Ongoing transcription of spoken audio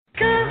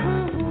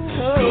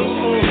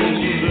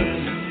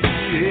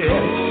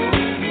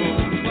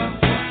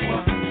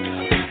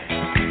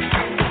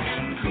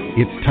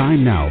It's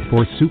time now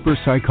for super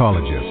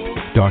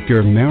psychologist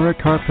Dr. Mara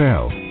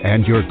Karpel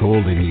and your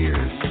golden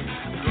years.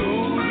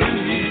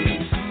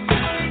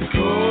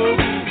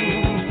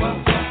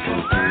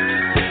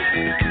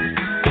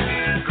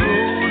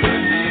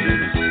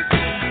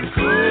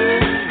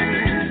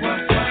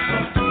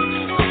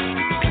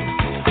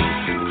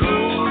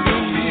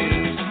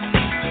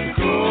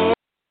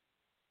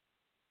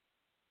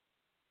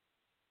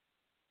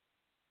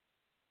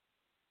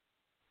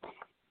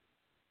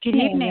 Good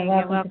evening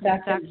and welcome to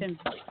Dr.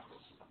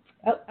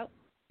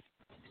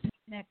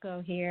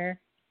 Echo here.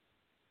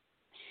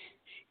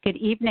 Good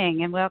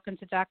evening and welcome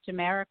to Dr.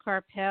 Mara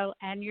Karpel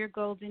and your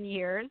golden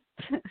years.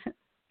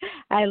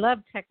 I love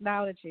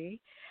technology.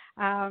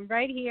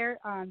 Right here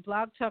on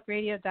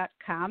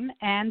blogtalkradio.com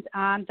and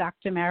on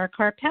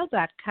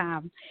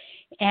drmarakarpel.com.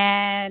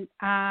 And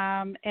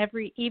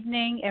every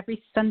evening,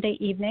 every Sunday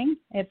evening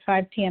at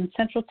 5 p.m.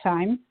 Central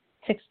Time,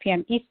 6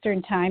 p.m.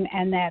 Eastern Time,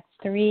 and that's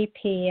 3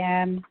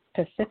 p.m.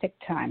 Pacific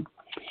Time.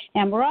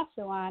 And we're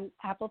also on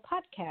Apple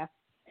Podcasts.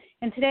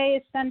 And today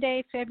is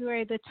Sunday,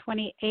 February the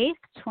 28th,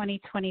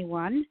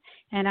 2021,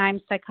 and I'm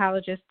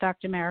psychologist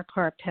Dr. Mara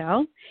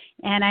Karpel.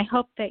 And I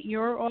hope that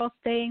you're all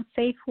staying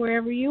safe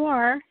wherever you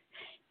are.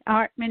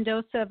 Art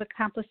Mendoza of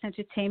Accomplice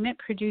Entertainment,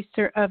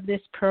 producer of this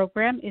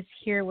program, is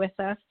here with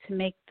us to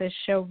make the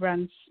show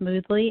run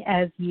smoothly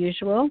as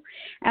usual.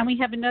 And we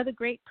have another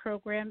great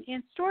program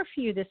in store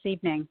for you this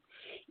evening.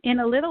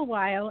 In a little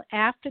while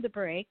after the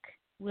break,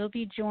 we'll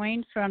be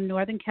joined from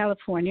Northern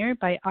California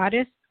by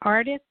artist,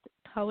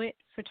 poet,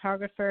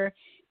 photographer,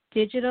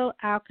 digital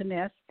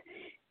alchemist,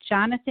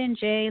 Johnathan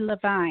J.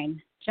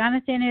 Levine.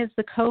 Johnathan is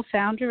the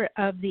co-founder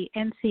of the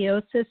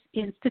Entheosis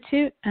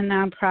Institute, a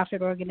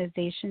nonprofit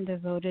organization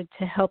devoted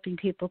to helping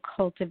people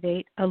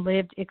cultivate a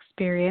lived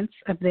experience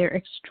of their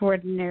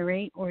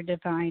extraordinary or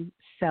divine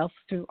self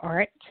through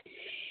art.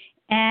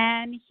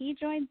 And he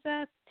joins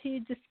us to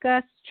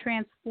discuss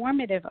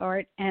transformative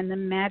art and the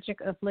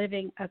magic of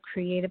living a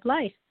creative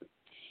life.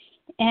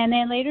 And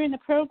then later in the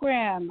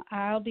program,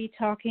 I'll be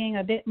talking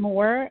a bit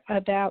more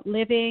about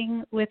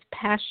living with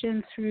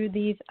passion through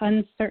these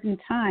uncertain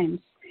times.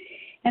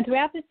 And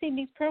throughout this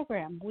evening's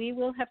program, we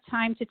will have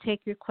time to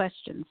take your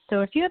questions.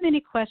 So if you have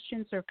any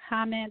questions or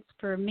comments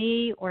for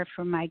me or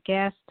for my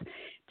guest,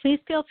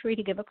 please feel free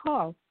to give a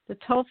call. The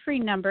toll-free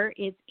number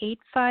is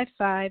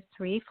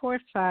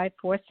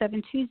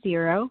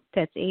 855-345-4720.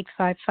 That's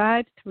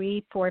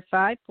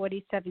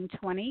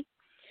 855-345-4720.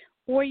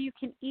 Or you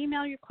can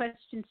email your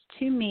questions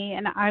to me,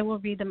 and I will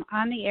read them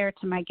on the air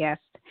to my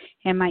guest.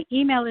 And my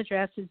email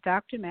address is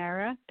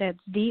drmara, that's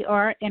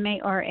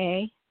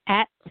DRMARA,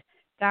 at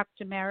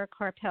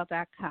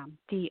drmarakarpel.com,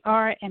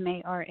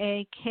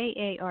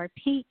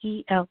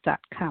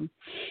 drmarakarpel.com.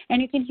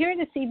 And you can hear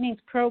this evening's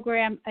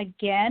program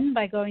again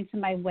by going to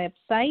my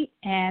website,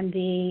 and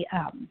the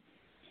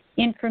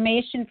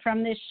information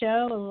from this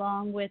show,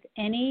 along with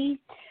any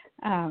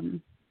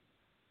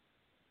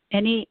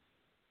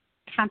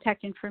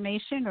contact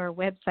information or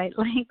website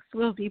links,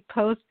 will be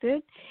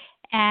posted,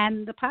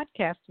 and the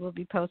podcast will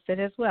be posted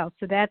as well.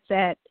 So that's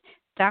at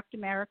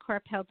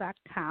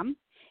drmarakarpel.com.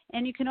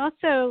 And you can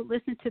also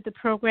listen to the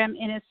program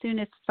in as soon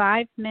as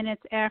 5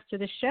 minutes after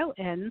the show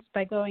ends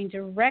by going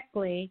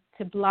directly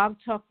to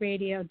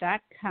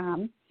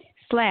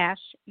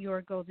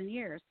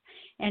blogtalkradio.com/yourgoldenyears.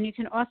 And you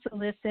can also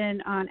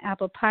listen on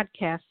Apple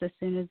Podcasts as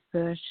soon as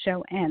the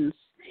show ends.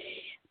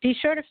 Be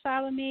sure to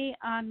follow me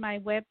on my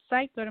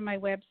website. Go to my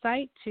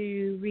website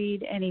to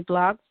read any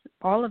blogs,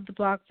 all of the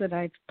blogs that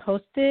I've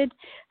posted,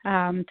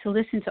 to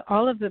listen to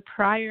all of the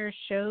prior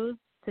shows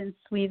since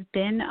we've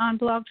been on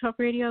Blog Talk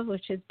Radio,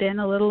 which has been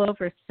a little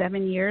over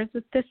 7 years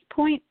at this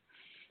point,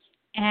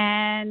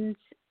 and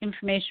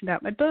information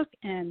about my book.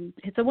 And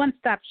it's a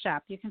one-stop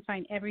shop. You can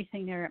find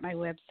everything there at my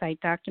website,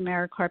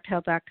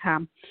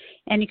 drmarakarpel.com.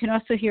 And you can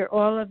also hear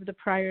all of the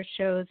prior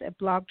shows at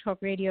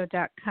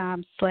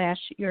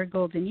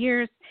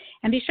blogtalkradio.com/yourgoldenyears.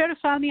 And be sure to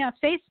follow me on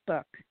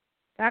Facebook,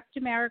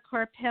 Dr. Mara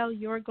Karpel,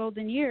 Your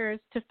Golden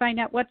Years, to find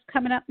out what's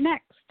coming up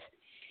next.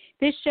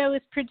 This show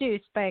is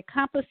produced by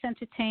Accomplice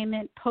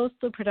Entertainment,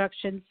 Postal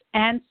Productions,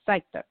 and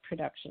Psyched Up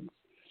Productions.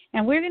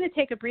 And we're going to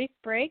take a brief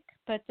break,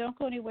 but don't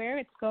go anywhere.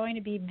 It's going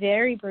to be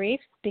very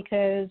brief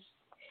because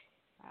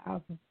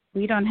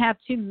we don't have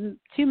too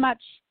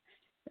much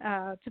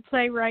to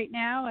play right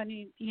now, and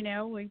we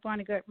want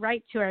to go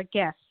right to our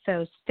guests.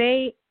 So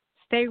stay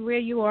where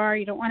you are.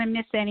 You don't want to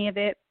miss any of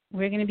it.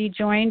 We're going to be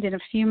joined in a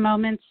few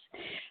moments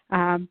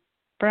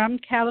from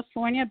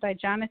California by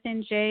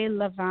Johnathan J.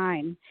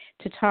 Levine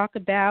to talk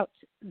about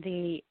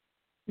the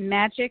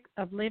magic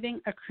of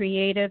living a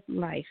creative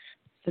life.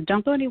 So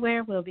don't go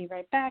anywhere. We'll be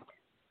right back.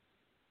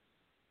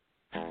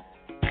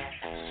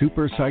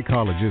 Super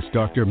psychologist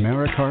Dr.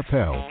 Mara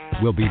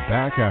Karpel will be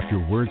back after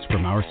words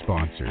from our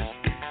sponsors.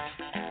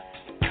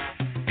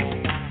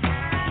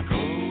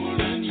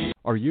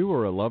 Are you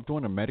or a loved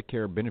one a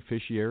Medicare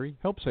beneficiary?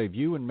 Help save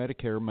you and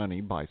Medicare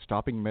money by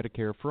stopping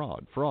Medicare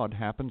fraud. Fraud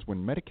happens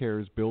when Medicare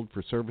is billed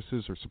for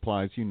services or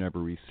supplies you never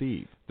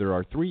receive. There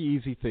are 3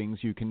 easy things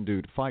you can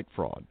do to fight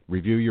fraud.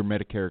 Review your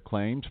Medicare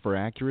claims for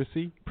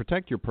accuracy,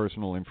 protect your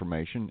personal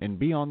information, and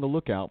be on the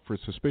lookout for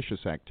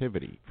suspicious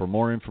activity. For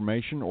more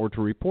information or to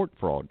report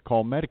fraud,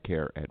 call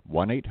Medicare at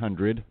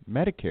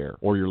 1-800-MEDICARE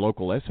or your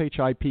local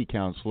SHIP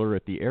counselor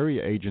at the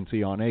Area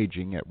Agency on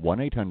Aging at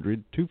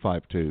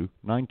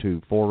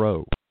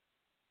 1-800-252-9240.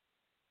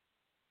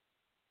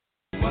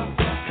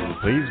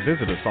 Please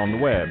visit us on the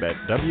web at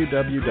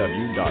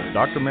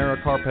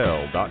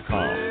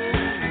www.drmarakarpel.com.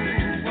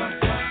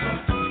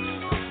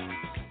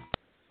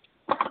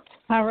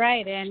 All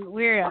right, and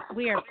we are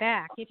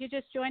back. If you're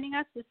just joining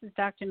us, this is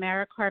Dr.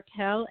 Mara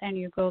Karpel and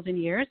your golden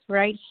years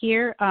right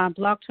here on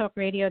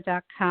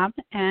blogtalkradio.com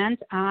and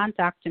on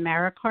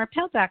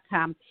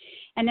drmarakarpel.com.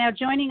 And now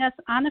joining us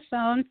on the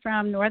phone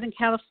from Northern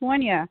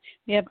California,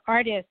 we have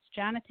artist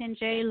Johnathan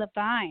J.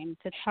 Levine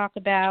to talk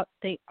about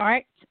the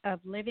art of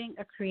living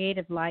a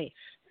creative life.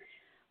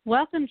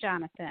 Welcome,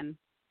 Johnathan.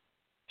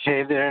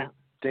 Hey there.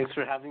 Thanks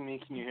for having me.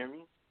 Can you hear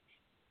me?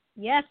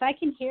 Yes, I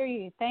can hear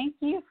you. Thank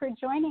you for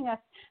joining us.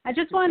 I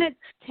just want to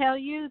tell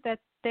you that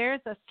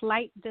there's a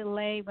slight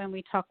delay when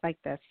we talk like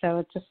this, so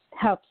it just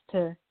helps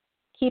to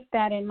keep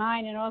that in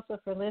mind, and also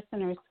for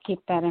listeners to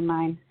keep that in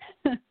mind.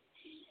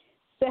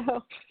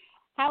 So,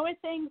 how are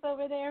things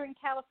over there in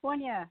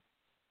California?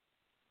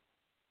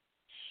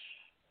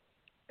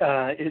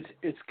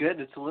 It's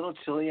good. It's a little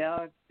chilly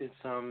out.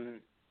 It's a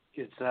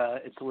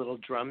little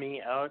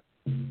drummy out,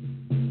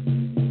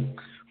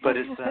 but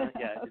it's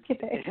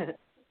okay.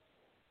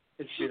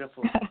 It's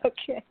beautiful.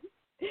 Okay.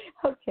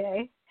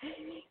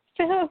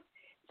 So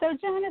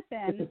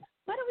Johnathan,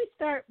 why don't we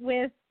start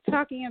with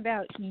talking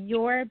about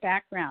your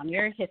background,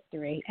 your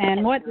history,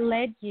 and what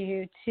led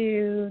you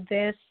to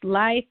this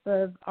life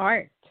of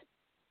art?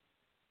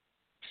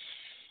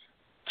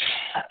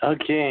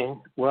 Okay.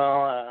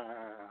 Well,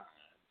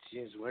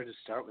 where to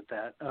start with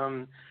that?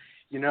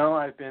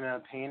 I've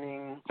been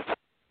painting,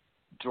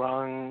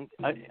 drawing.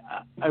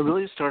 I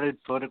really started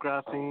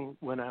photographing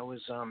when I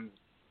was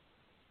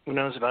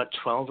about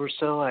 12 or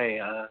so.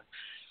 I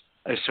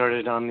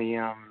started on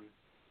the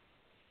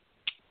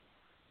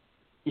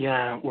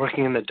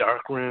working in the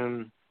dark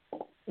room,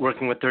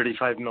 working with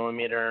 35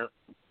 millimeter,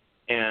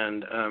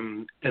 and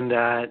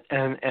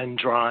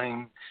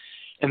drawing,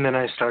 and then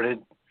I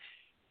started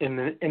in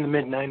the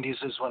mid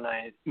 90s is when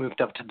I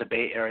moved up to the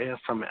Bay Area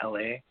from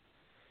LA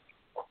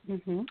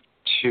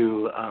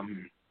to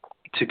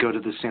go to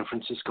the San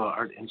Francisco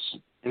Art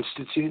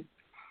Institute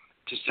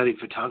to study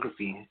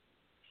photography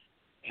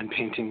and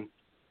painting.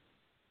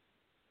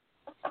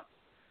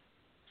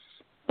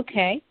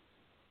 Okay.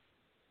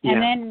 Yeah.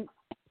 And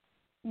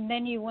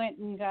then you went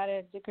and got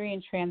a degree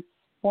in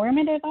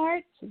transformative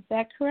art. Is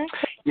that correct?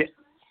 Yeah.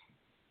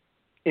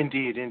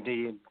 Indeed.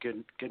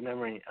 Good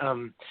memory.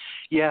 And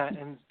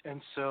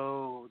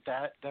so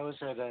that was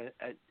at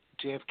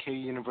JFK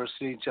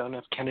University, John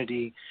F.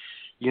 Kennedy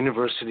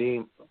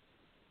University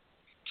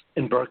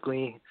in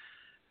Berkeley.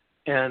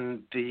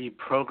 And the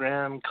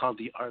program called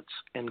the Arts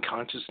and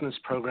Consciousness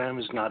program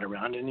is not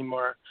around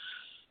anymore.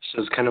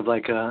 So it's kind of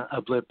like a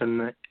blip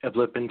in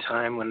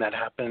time when that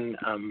happened.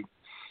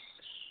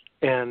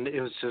 And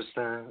it was just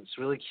it's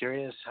really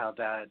curious how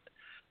that.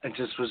 I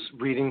just was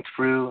reading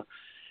through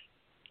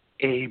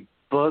a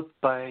book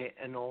by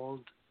a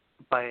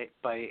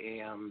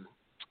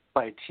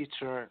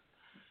teacher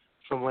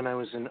from when I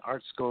was in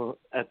art school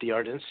at the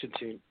Art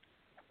Institute.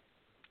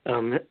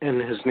 And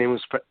his name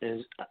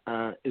is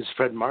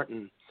Fred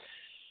Martin,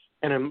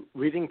 and I'm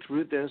reading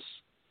through this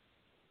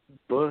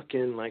book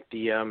in like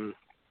the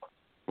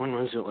when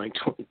was it, like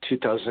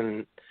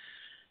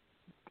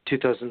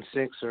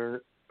 2006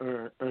 or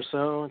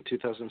so,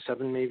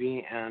 2007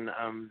 maybe, and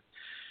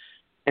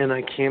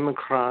I came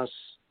across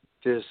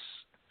this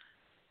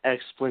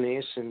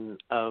explanation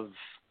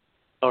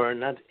or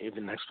not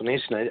even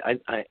explanation.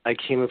 I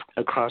came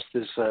across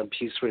this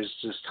piece where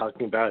it's just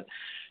talking about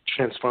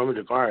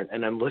transformative art,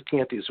 and I'm looking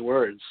at these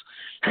words,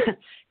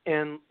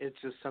 and it's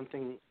just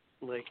something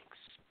like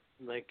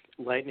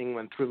lightning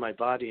went through my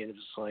body, and it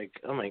was like,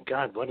 oh my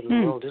God, what in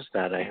the world is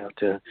that? I have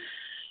to,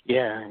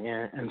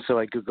 and so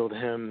I Googled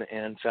him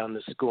and found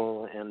the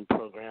school and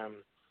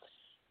program,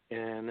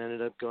 and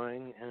ended up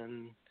going,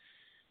 and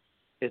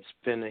it's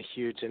been a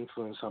huge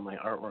influence on my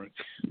artwork.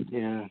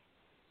 Yeah.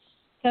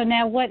 So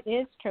now, what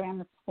is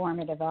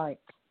transformative art?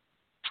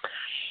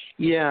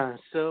 Yeah,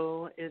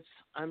 so it's,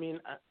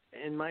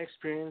 in my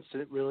experience,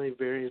 it really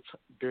varies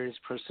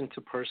person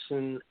to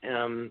person.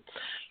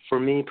 For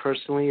me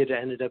personally, it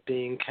ended up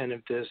being kind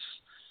of this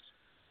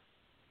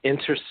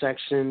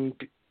intersection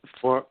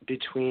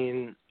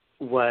between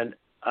what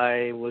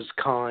I was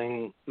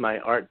calling my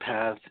art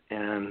path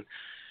and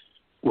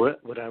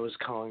what I was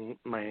calling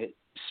my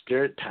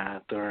spirit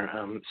path or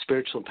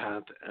spiritual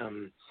path,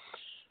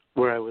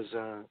 where I was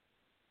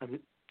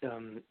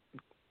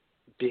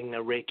being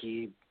a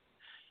Reiki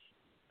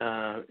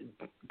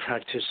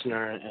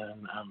practitioner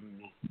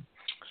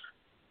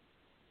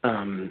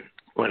and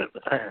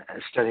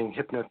studying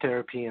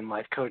hypnotherapy and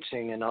life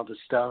coaching and all this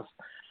stuff.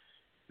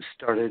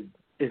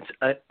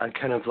 I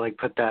kind of like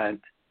put that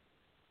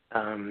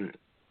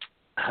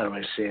how do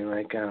I say,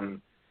 like,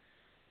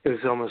 it was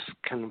almost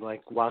kind of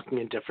like walking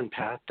a different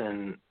path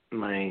than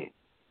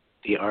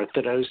the art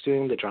that I was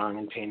doing, the drawing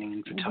and painting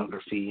and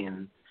photography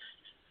and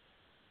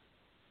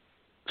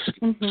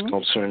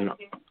sculpture and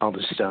all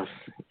this stuff.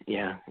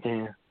 Yeah.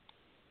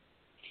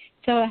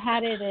 So how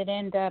did it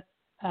end up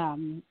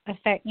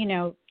affect,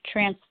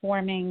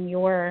 transforming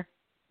your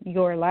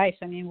life?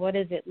 I mean, what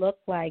does it look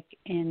like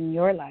in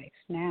your life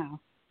now?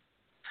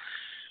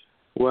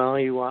 Well,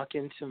 you walk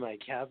into my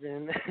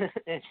cabin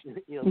and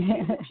you'll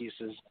see the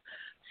pieces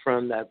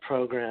from that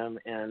program,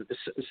 and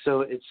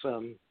so it's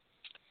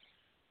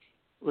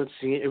let's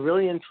see, it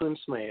really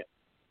influenced my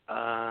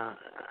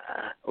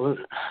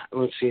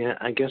let's see,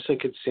 I guess I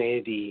could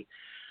say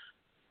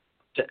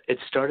it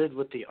started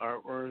with the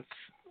artwork,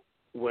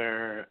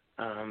 where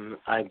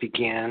I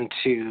began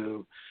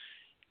to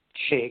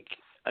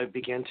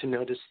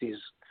notice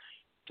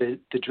the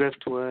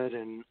driftwood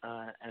and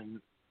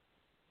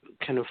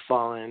kind of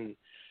fallen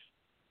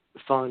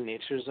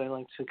natures, I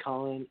like to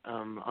call it,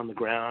 on the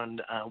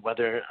ground,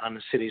 whether on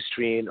a city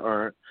street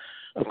or,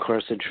 of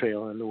course, a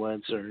trail in the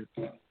woods or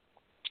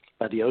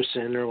by the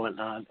ocean or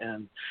whatnot,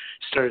 and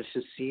started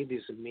to see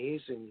these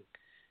amazing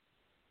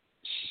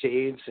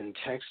shades and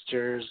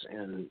textures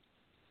and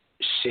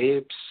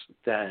shapes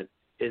that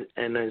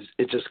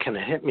it just kind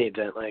of hit me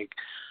that, like,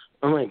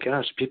 oh my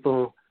gosh,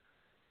 people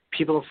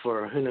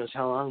for who knows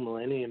how long,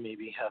 millennia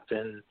maybe, have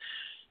been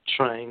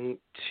trying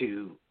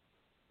to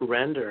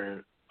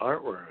render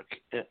artwork.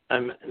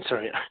 I'm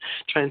sorry,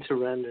 trying to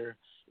render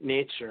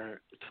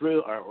nature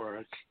through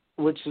artwork,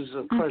 which is,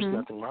 of course,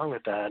 nothing wrong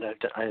with that.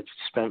 I've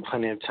spent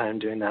plenty of time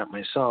doing that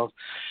myself.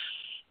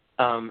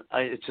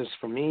 It's just,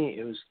 for me,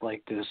 it was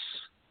like this,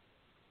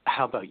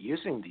 how about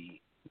using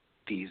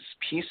these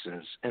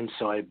pieces? And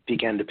so I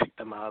began to pick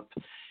them up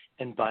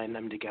and bind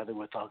them together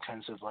with all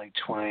kinds of, like,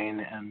 twine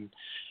and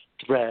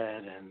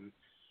thread and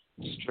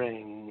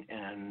string,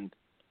 and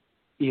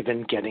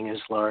even getting as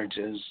large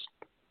as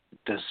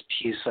this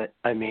piece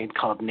I made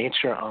called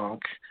Nature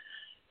Ankh,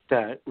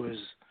 that was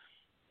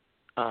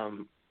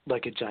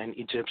like a giant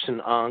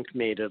Egyptian ankh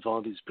made of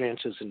all these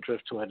branches and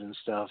driftwood and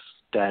stuff,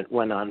 that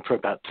went on for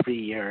about 3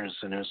 years,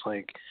 and it was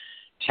like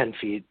 10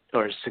 feet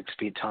or 6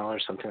 feet tall or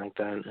something like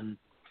that. And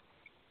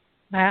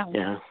wow.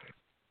 Yeah.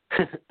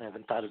 I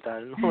haven't thought of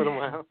that in a little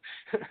while.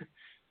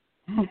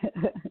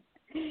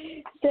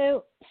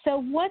 So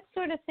what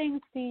sort of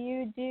things do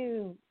you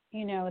do?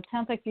 It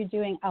sounds like you're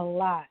doing a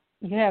lot.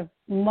 You have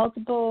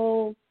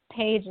multiple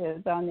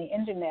pages on the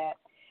internet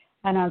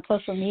and on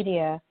social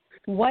media.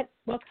 What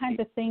kinds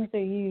of things are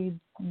you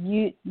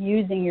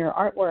using your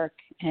artwork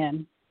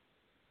in?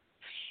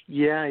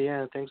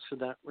 Yeah. Thanks for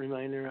that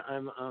reminder.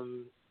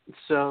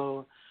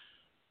 So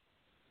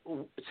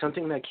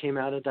something that came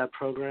out of that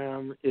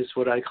program is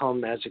what I call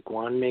magic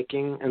wand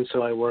making, and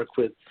so I work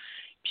with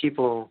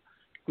people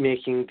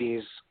making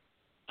these.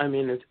 I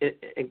mean,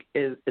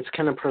 it's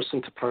kind of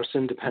person to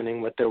person,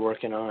 depending what they're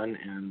working on,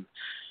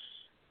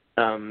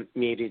 and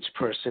meet each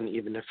person,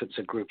 even if it's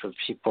a group of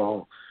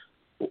people.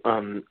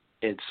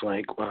 It's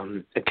like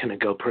it kind of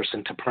go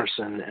person to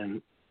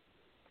person,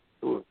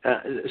 and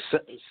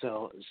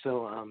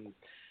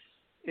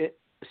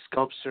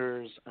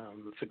sculptures,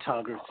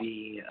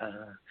 photography.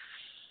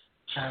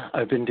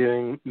 I've been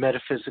doing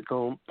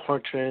metaphysical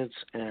portraits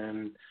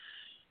and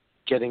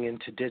getting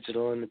into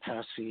digital in the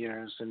past few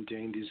years and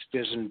doing these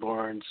vision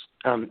boards.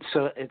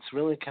 So it's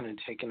really kind of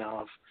taken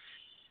off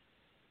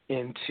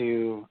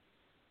into,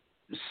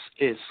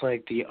 it's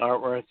like the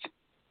artwork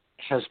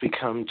has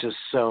become just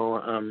so,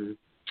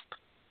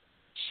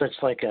 such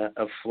like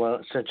a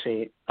flow, such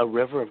a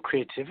river of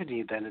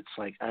creativity that it's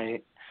like I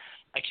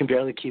can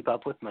barely keep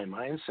up with my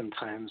mind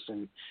sometimes,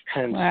 and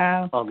hence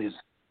all these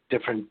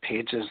different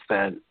pages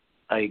that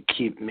I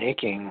keep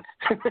making.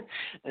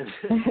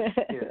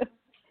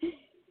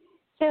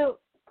 So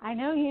I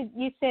know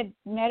you said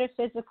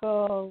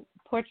metaphysical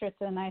portraits,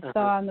 and I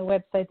saw on the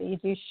website that you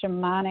do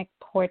shamanic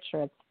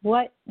portraits.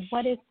 What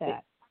is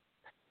that?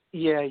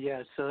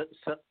 Yeah. So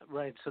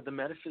right. So the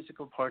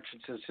metaphysical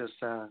portraits is just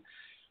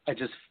I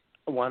just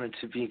wanted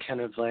to be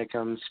kind of like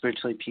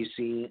spiritually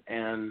PC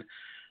and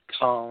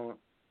call.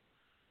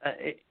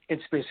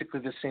 It's basically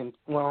the same.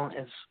 Well,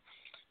 it's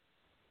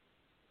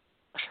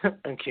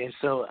okay.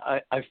 So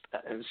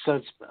so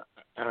it's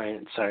all right.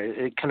 Sorry,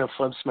 it kind of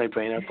flubs my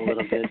brain up a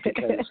little bit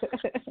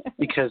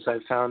because I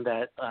found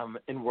that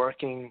in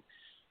working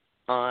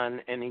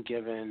on any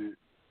given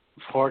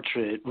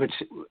portrait, which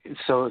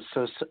so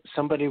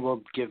somebody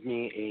will give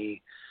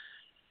me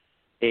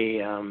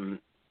a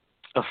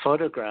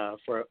photograph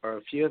or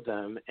a few of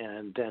them,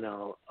 and then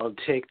I'll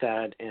take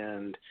that,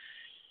 and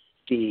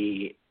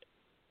the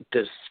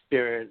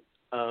spirit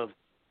of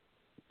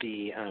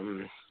the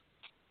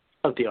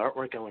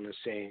artwork, I want to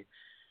say,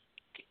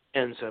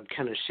 ends up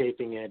kind of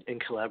shaping it in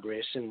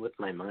collaboration with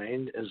my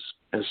mind,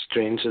 as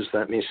strange as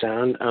that may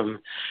sound.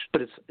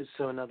 But it's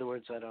so, in other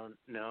words, I don't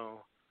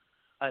know.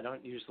 I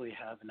don't usually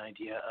have an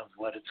idea of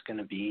what it's going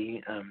to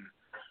be.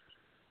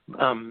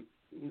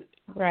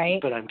 Right.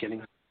 But I'm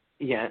getting,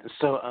 yeah.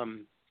 So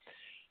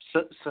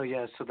So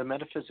the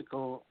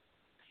metaphysical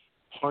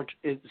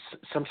portraits,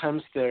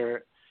 sometimes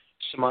they're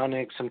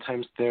shamanic,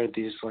 sometimes they're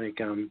these like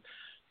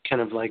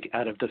kind of like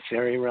out of the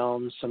fairy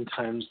realm,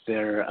 sometimes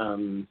they're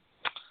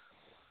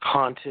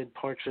haunted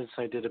portraits.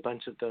 I did a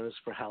bunch of those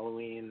for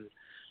Halloween.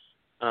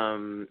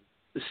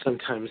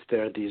 Sometimes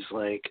they're these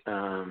like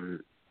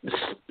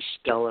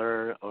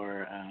stellar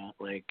or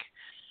like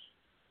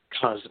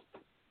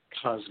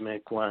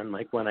cosmic one,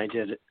 like one I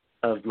did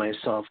of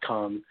myself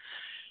called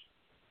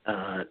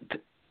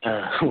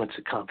what's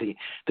it called,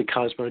 the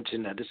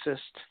cosmogeneticist,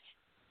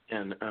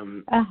 and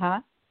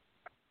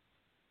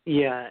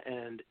yeah,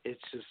 and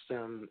it's just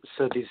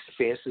so these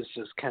faces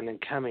just kind of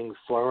coming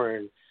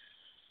forward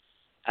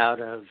out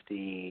of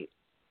the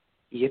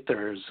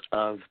ethers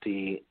of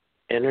the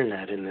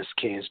internet in this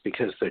case,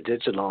 because they're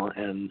digital,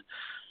 and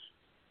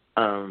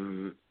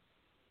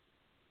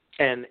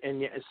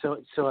yeah,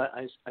 so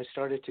I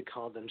started to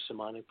call them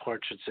shamanic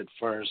portraits at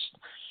first,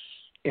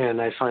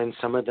 and I find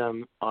some of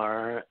them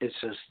are, it's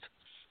just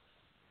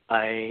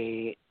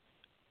I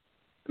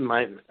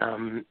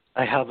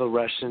have a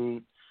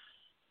Russian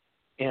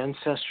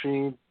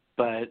ancestry,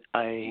 but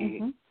I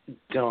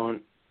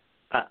don't.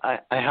 I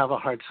have a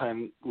hard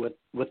time with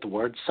the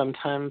words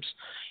sometimes,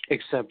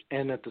 except,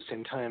 and at the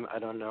same time, I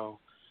don't know.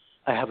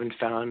 I haven't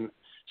found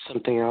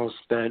something else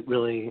that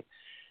really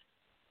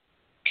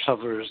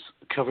covers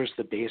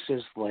the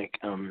bases, like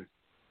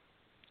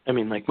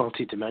like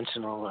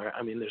multidimensional, or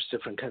there's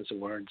different kinds of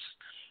words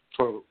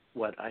for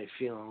what I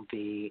feel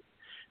the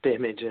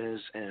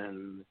images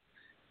and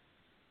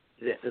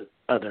the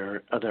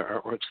other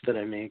artworks that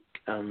I make,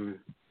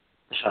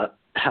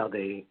 how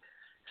they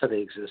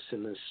exist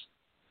in this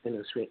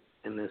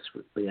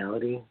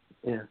reality.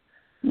 Yeah.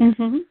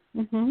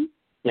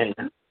 Yeah.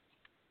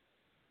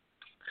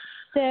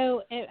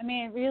 So it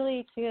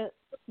really feels,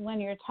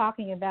 when you're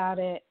talking about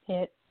it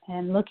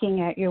and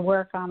looking at your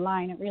work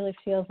online, it really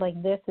feels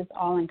like this is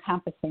all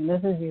encompassing.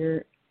 This is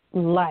your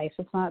life.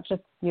 It's not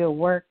just your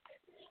work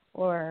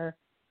or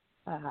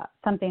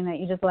something that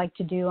you just like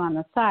to do on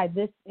the side.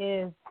 This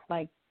is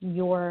like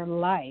your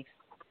life.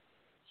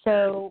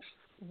 So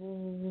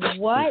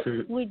what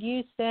would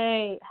you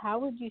say, how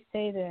would you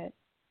say that,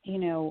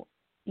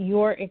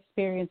 your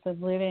experience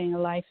of living a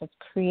life of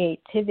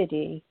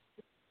creativity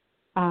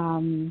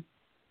has,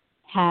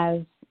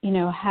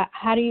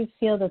 how do you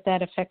feel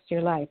that affects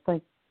your life?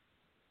 Like,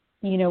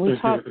 we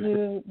talked,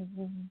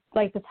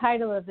 like the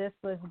title of this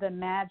was The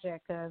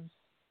Magic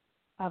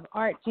of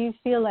Art. Do you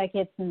feel like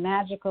it's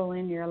magical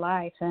in your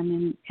life,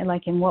 and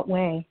in what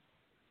way?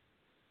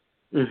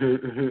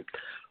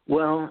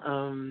 Well,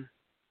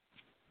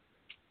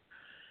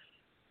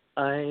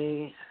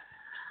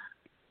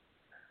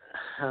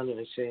 how do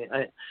I say?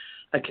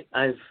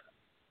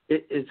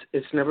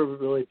 It's never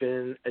really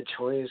been a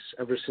choice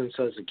ever since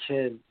I was a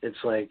kid.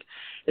 It's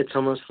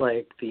almost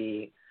like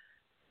the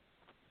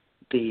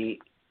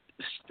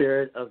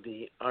spirit of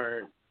the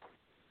art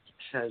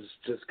has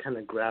just kind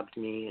of grabbed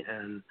me,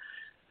 and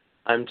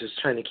I'm just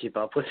trying to keep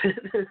up with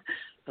it.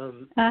 But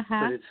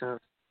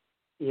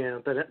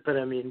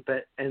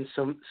it's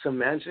so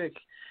magic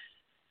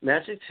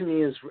to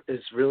me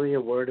is really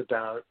a word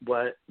about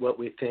what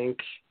we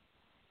think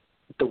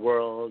the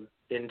world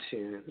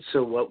into,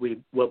 so what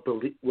we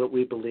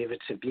believe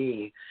it to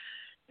be,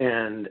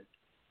 and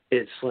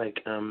it's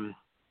like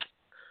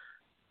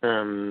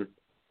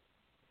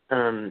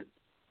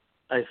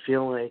I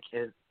feel like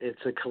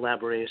it's a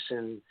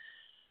collaboration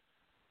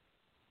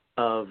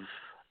of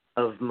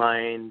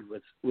mind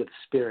with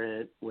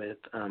spirit, with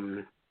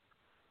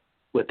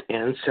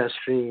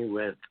ancestry,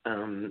 with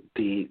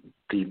the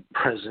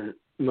present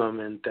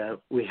moment, that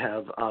we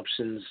have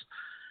options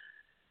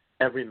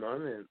every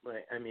moment.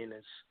 Like,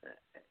 it's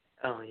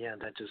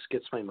that just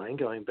gets my mind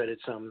going. But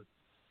it's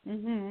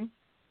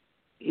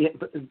yeah.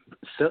 But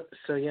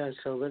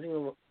so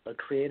living a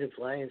creative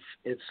life,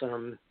 it's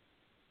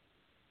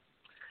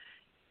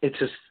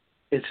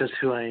just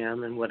who I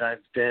am and what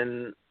I've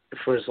been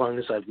for as long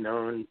as I've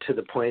known, to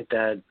the point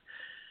that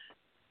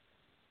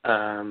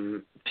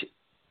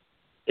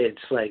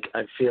it's like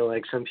I feel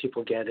like some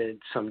people get it,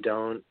 some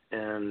don't,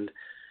 and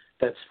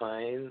that's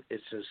fine.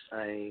 It's just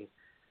I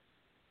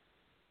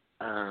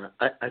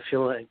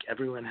feel like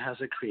everyone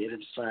has a creative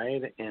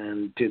side,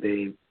 and do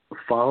they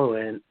follow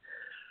it,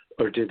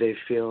 or do they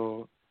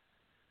feel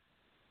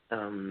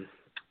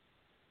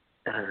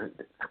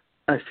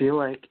I feel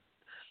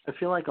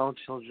like all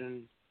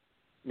children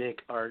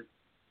make art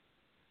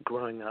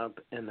growing up,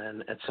 and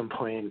then at some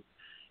point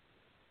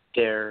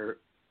they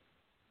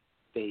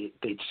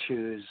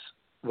choose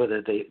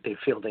whether they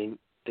feel they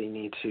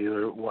need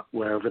to, or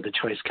wherever the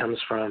choice comes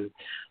from,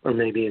 or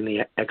maybe in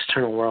the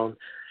external world,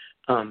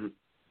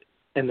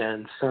 and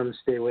then some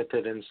stay with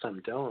it and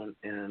some don't,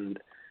 and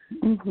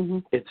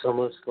it's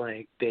almost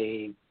like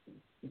they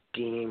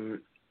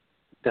deem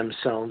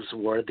themselves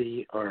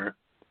worthy, or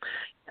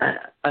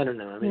I don't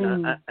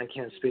know. I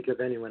can't speak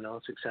of anyone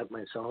else except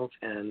myself,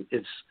 and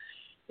it's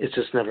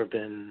just never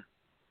been.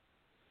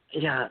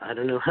 Yeah, I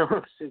don't know how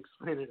else to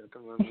explain it at the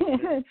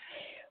moment.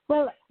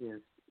 Well,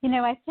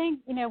 I think,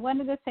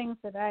 one of the things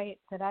that I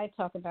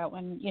talk about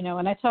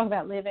when I talk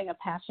about living a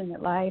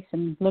passionate life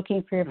and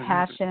looking for your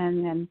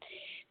passion, and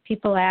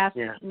people ask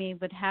me,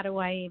 but how do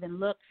I even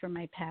look for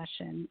my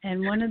passion?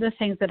 And one of the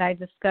things that I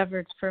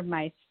discovered for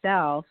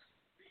myself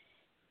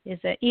is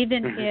that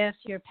even if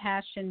your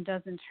passion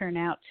doesn't turn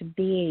out to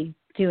be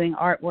doing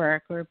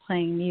artwork or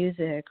playing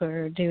music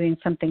or doing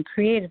something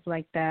creative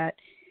like that,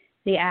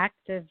 the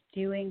act of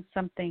doing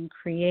something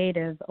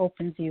creative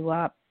opens you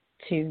up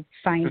to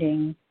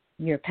finding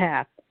your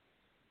path.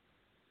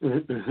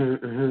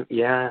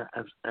 Yeah,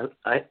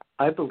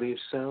 I believe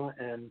so,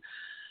 and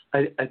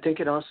I think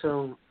it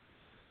also.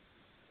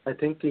 I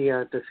think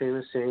the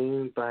famous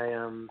saying by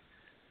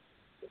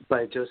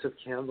Joseph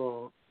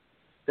Campbell,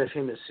 the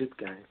famous soup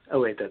guy.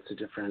 Oh wait, that's a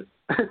different.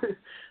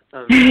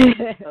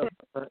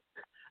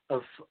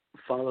 Of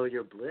follow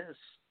your bliss.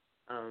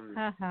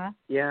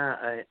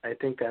 Yeah, I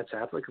think that's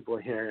applicable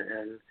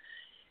here,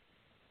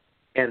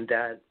 and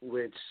that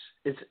which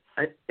it's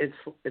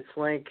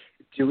like,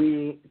 do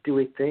we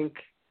think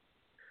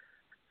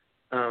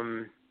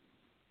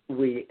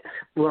do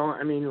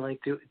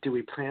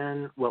we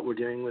plan what we're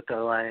doing with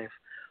our life,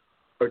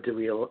 or do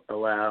we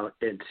allow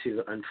it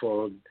to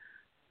unfold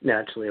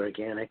naturally,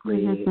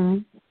 organically?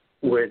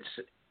 Which,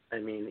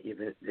 even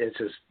it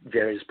just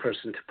varies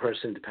person to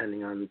person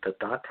depending on the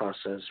thought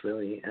process,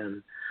 really,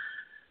 and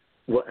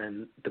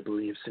the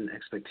beliefs and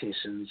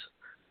expectations.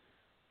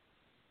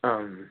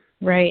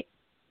 Right.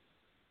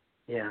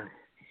 Yeah.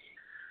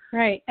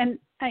 Right. And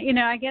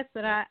I guess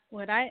what I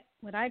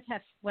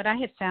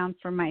have found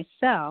for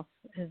myself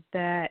is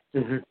that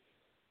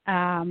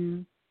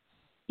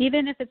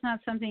even if it's not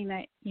something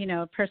that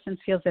a person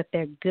feels that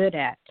they're good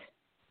at,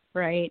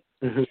 right?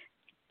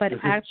 But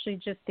actually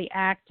just the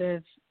act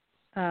of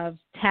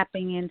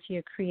tapping into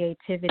your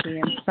creativity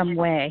in some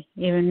way,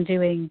 even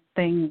doing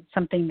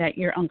something that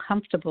you're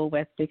uncomfortable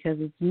with because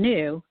it's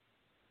new,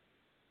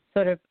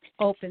 sort of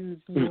opens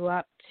you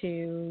up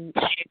to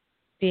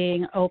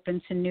being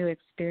open to new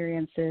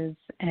experiences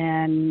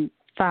and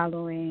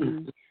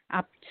following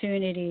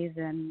opportunities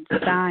and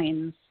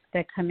signs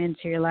that come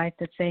into your life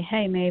that say,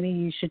 hey, maybe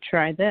you should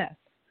try this.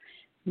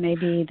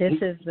 Maybe this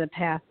is the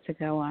path to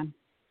go on.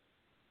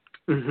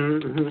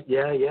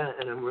 Yeah,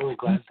 and I'm really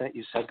glad that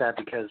you said that,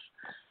 because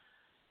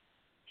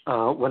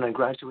when I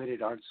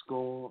graduated art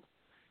school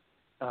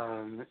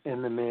in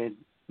the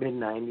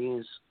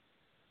mid-90s,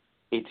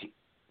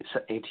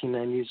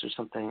 1890s or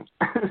something,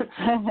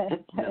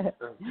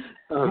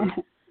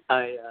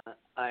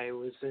 I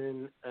was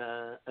in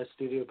a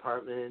studio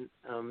apartment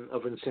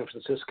over in San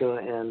Francisco,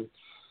 and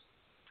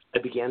I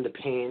began to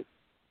paint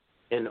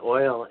in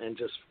oil and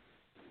just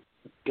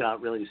got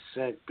really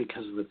sick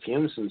because of the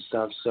fumes and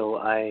stuff. So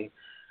I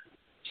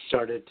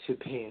started to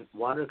paint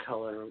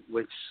watercolor,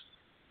 which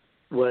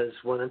was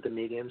one of the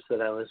mediums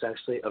that I was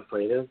actually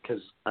afraid of,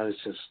 because I was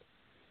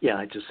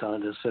I just saw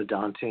it as so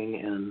daunting,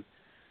 and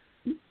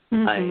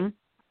I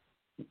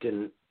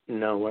didn't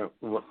know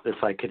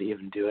if I could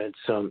even do it.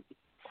 So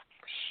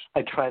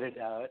I tried it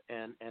out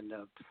and ended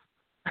up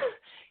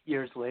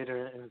years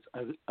later, and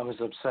I was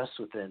obsessed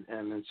with it.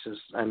 And it's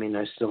just, I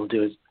still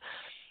do it.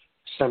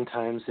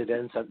 Sometimes it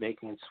ends up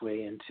making its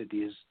way into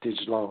these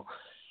digital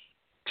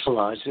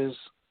collages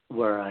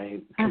where I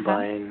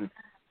combine,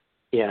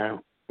 where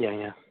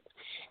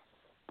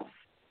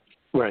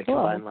I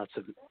combine lots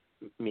of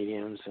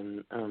mediums,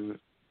 and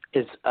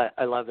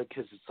I love it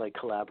because it's like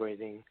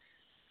collaborating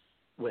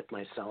with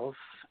myself,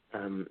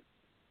 and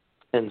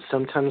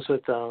sometimes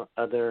with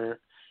other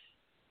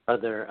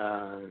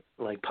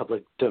like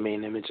public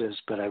domain images,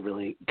 but I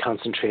really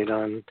concentrate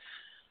on.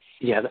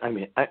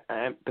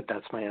 But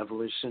that's my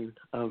evolution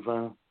of,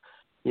 I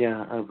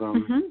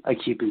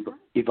keep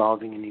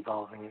evolving and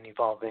evolving and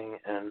evolving,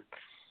 and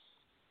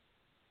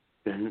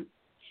been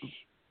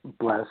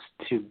blessed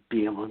to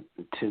be able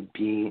to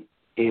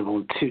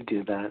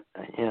do that.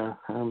 Yeah.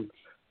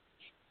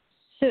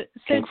 So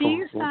do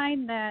you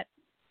find that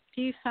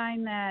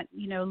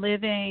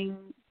living,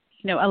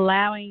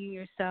 allowing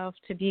yourself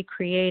to be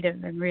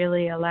creative and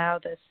really allow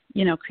this,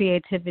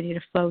 creativity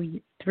to flow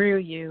through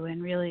you,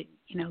 and really,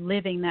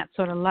 living that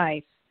sort of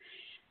life,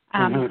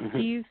 do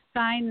you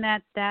find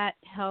that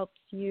helps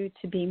you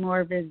to be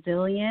more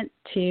resilient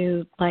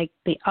to like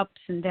the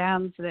ups and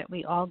downs that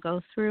we all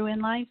go through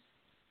in life?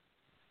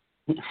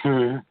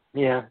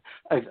 Yeah,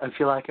 I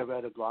feel like I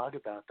read a blog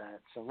about that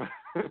somewhere.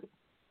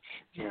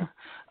 Yeah.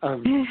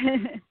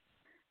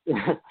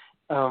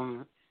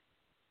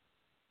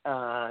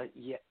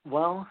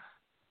 Well,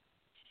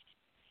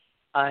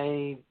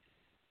 I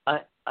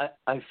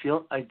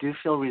do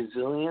feel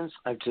resilience.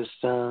 I just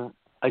don't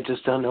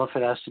know if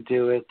it has to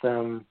do with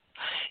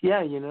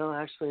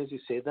actually, as you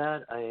say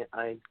that,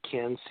 I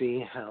can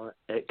see how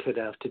it could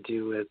have to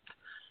do with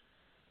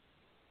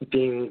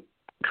being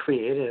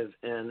creative,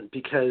 and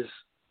because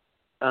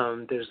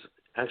there's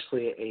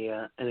actually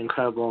an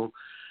incredible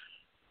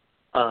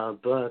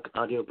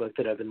audiobook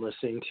that I've been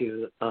listening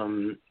to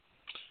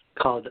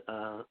called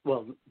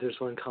there's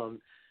one called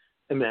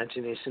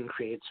imagination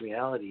creates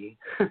reality,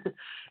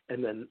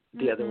 and then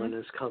the other one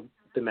is called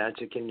the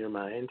magic in your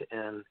mind,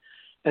 and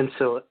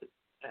so,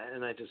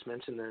 and I just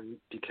mentioned them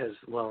because,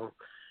 well,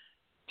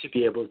 to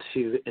be able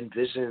to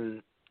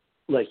envision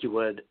like you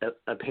would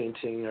a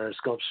painting or a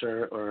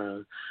sculpture or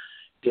a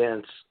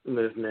dance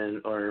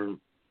movement or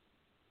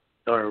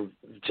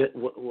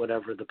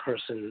whatever the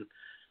person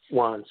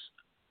wants,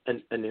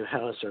 a new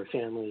house or a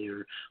family,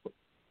 or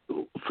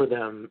for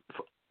them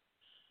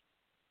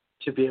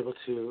to be able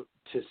to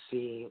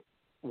see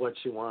what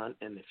you want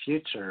in the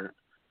future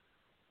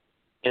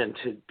and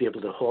to be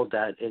able to hold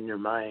that in your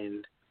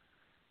mind,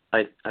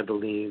 I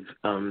believe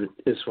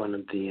is one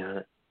of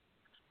the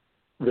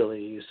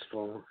really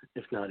useful,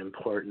 if not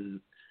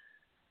important,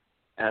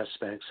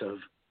 aspects of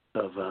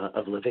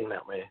living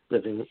that way,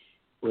 living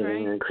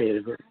in a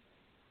creative way.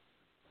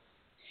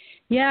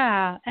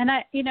 Yeah, and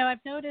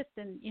I've noticed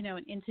in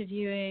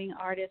interviewing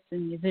artists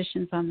and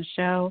musicians on the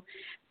show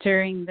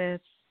during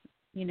this,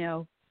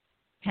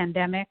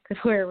 pandemic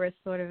where we're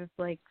sort of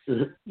like,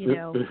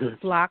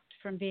 blocked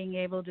from being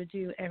able to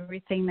do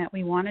everything that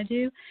we want to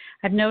do.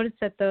 I've noticed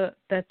that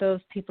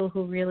those people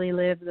who really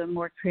live the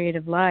more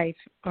creative life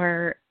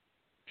are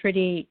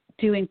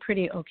doing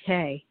pretty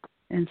okay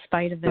in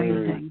spite of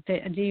everything.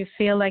 Do you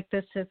feel like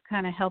this has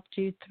kind of helped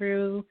you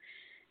through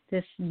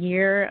this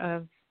year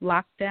of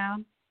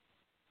lockdown?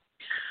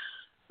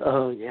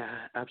 Oh,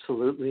 yeah,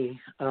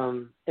 absolutely.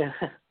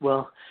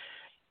 Well,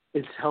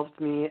 it's helped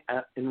me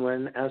in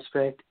one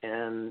aspect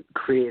and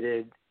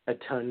created a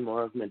ton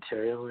more of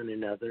material in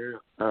another.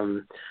 I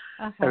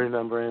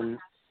remember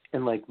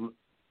in like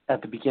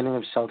at the beginning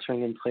of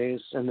sheltering in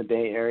place in the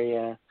Bay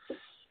Area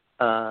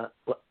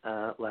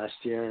last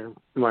year,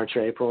 March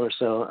or April or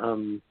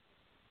so,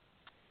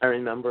 I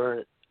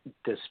remember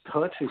this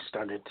poetry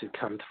started to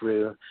come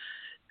through,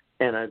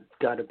 and I've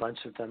got a bunch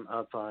of them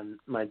up on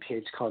my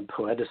page called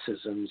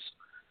Poeticisms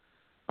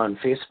on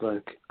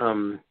Facebook.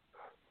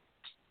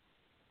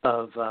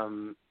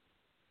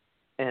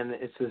 And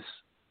it's this.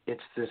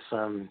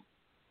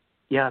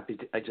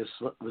 I just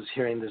was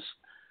hearing this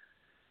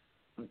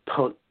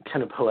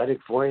kind of poetic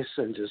voice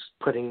and just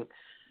kind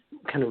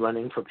of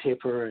running for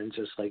paper and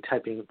just like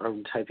typing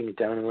it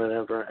down or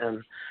whatever,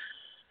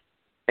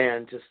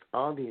 and just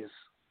all this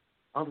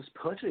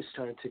poetry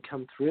started to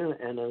come through,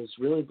 and I was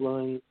really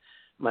blowing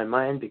my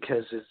mind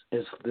because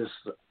it's this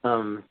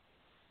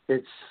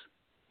it's,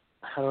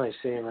 how do I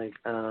say, like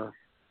I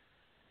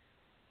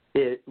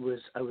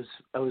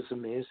was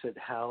amazed at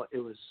how it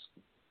was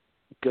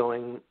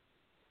going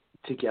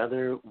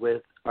together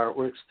with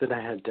artworks that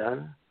I had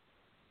done.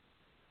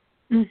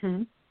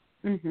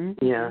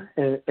 Yeah,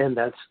 and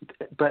that's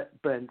but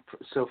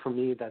so for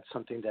me that's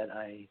something that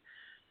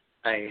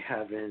I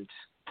haven't.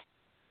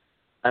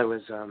 I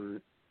was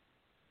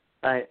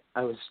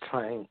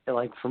trying,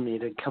 like, for me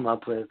to come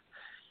up with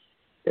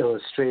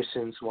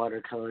illustrations,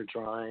 watercolor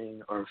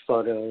drawing, or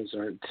photos,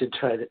 or to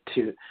try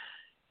to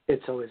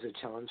it's always a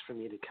challenge for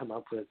me to come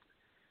up with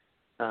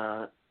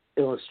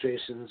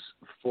illustrations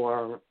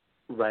for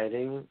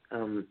writing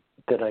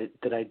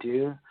that I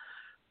do,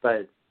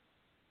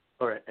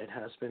 or it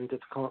has been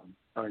difficult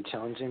or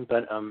challenging,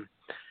 but I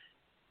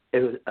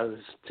was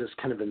just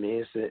kind of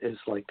amazed that it's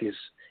like these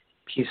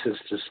pieces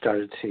just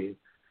started to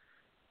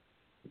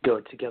go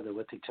together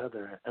with each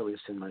other, at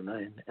least in my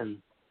mind. And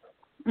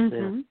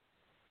yeah.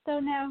 So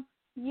now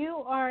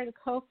you are the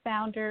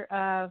co-founder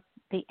of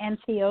the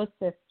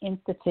Entheosis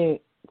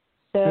Institute.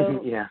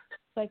 So,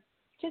 like,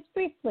 just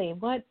briefly,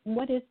 what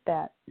is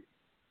that?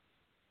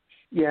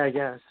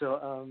 Yeah.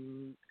 So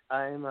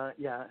I'm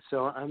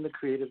the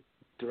creative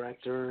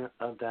director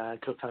of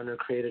that, co-founder,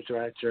 creative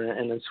director,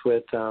 and it's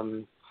with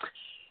a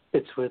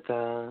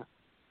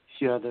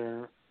few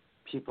other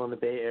people in the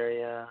Bay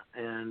Area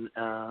and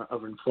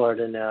over in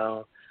Florida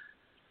now.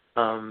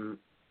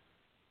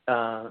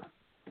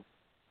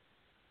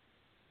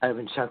 I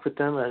haven't checked with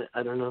them.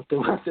 I don't know if they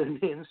want their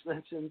names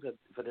mentioned,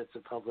 but it's a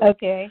public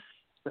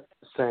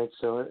site.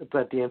 So,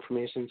 but the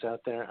information's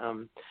out there.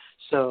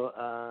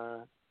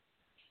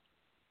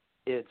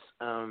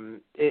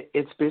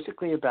 It's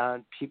basically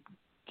about people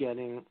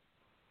getting.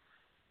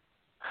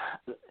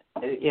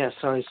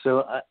 So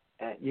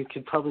you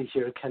could probably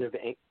hear kind of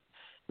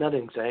not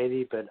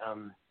anxiety, but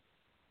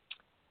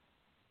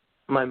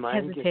my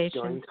mind gets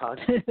going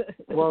talking.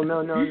 Well,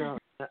 no,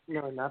 not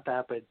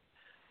that, but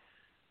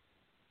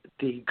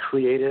the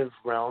creative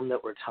realm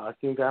that we're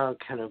talking about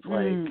kind of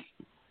like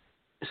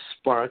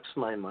sparks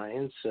my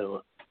mind.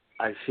 So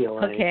I feel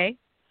like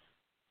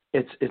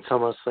it's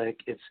almost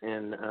like it's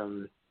in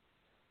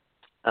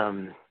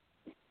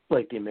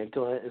like the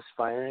amygdala is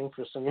firing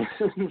for some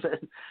reason.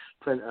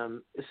 but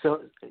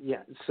so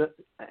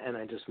and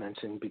I just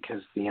mentioned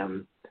because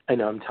I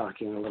know I'm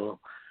talking a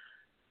little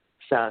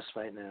fast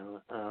right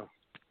now,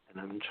 and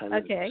I'm trying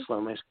to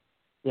slow my.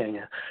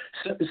 Yeah.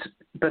 So,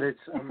 but it's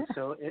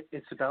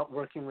it's about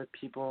working with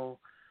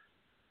people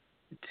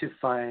to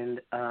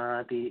find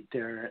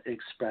their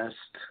expressed,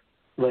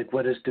 like,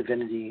 what is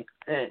divinity.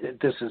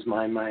 This is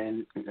my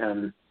mind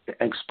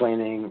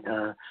explaining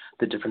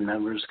the different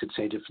members could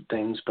say different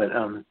things, but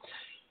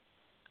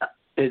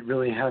it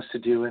really has to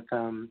do with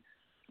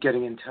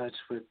getting in touch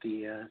with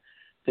the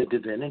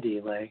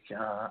divinity. Like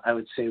I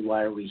would say,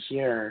 why are we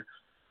here?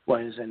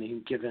 Why is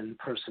any given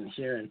person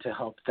here? And to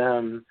help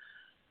them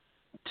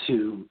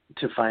to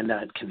find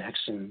that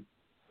connection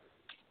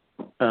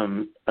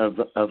of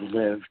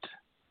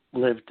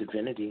lived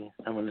divinity.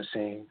 I want to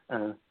say,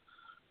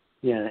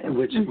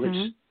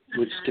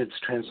 which gets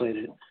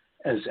translated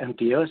as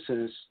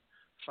entheosis,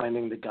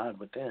 finding the God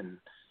within.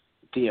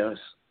 Theos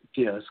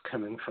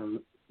coming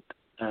from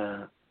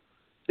the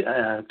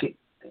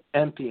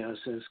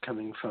entheosis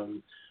coming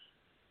from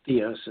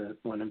theos,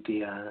 one of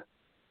the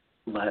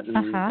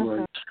Latin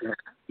words.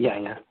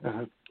 Yeah.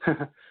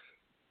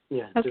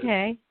 Yeah.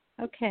 Okay.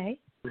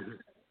 Mm-hmm.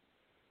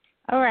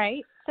 All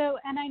right. So,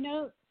 and I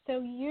know,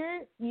 so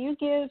you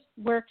give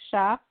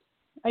workshops.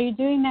 Are you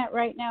doing that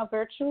right now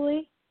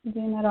virtually? You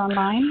doing that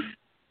online?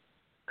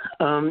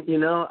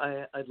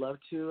 I'd love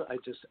to.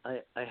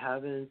 I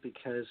haven't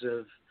because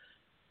of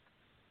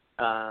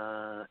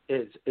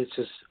it's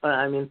just,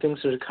 I mean,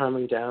 things are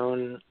calming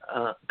down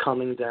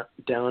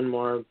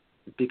more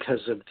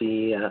because of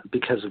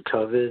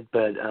COVID,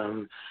 but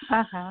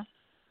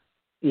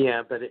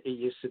yeah, but it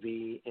used to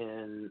be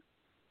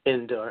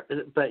indoor,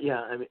 but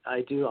yeah, I mean,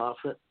 I do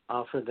offer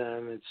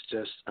them. It's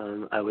just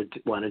I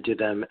would want to do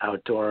them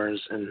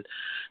outdoors, and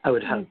I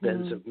would have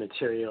bins of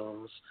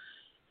materials,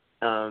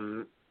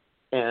 and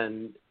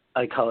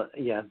I call it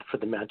for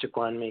the magic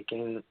wand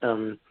making,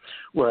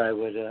 where I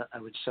would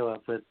show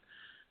up with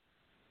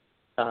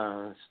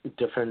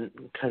different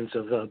kinds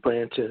of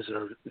branches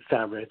or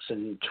fabrics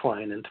and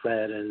twine and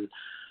thread and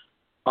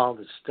all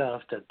the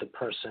stuff that the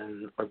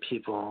person or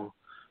people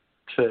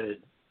could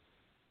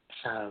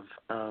have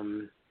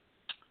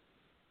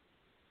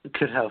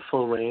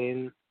full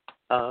reign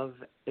of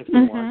if they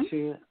want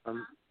to,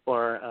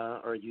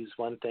 or use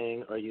one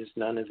thing or use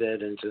none of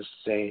it and just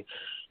say,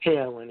 hey,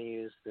 I want to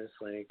use this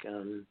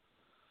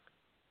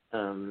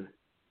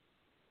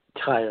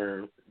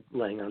tire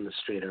laying on the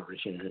street over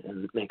here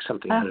and make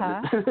something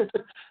out of it.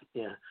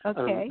 Yeah.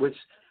 Okay. Which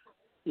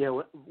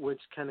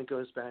kind of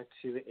goes back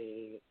to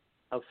a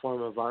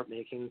form of art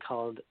making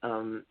called,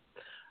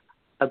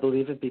 I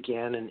believe it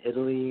began in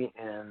Italy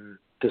in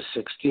the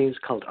 60s,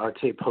 called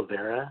arte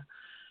povera,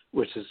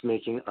 which is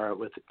making art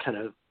with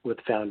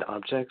found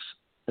objects,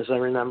 as I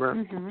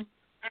remember.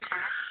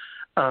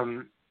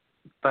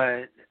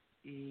 But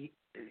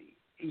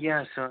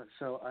yeah,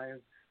 so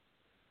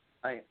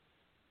I've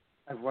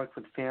worked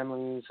with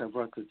families, I've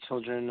worked with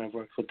children, I've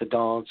worked with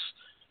adults,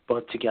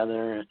 both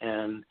together,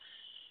 and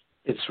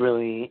it's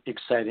really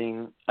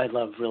exciting. I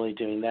love really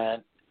doing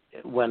that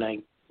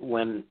when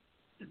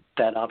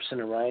that option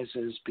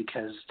arises,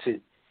 because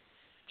to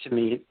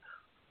meet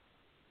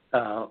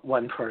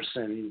one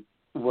person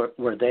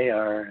where they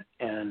are,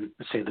 and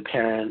say the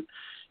parent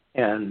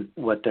and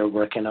what they're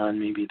working on,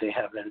 maybe they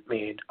haven't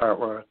made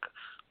artwork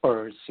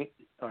or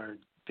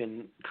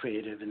been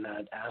creative in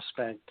that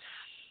aspect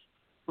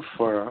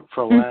for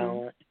a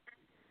while,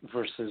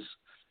 versus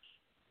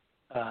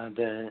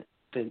their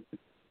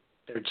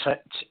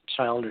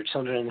child or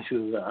children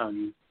who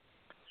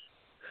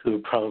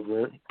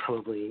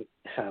probably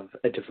have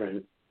a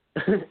different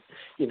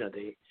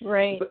they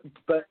right.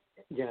 But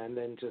yeah, and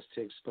then just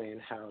to explain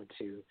how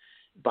to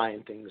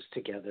bind things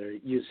together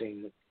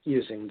using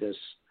this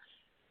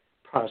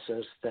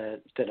process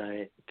that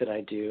I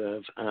do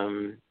of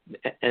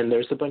and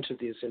there's a bunch of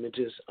these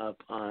images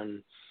up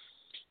on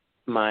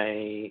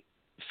my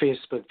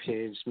Facebook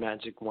page,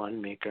 Magic Wand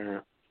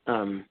Maker,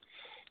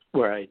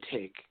 where I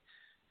take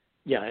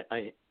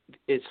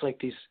it's like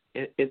these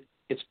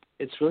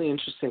it's really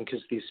interesting,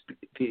 because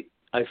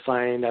I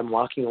find I'm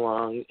walking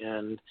along,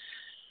 and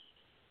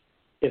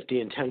if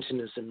the intention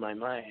is in my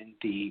mind,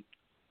 the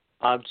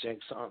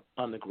objects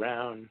on the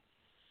ground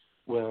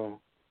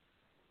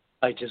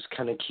I just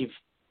kind of keep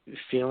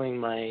feeling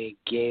my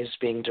gaze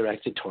being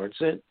directed towards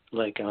it,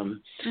 and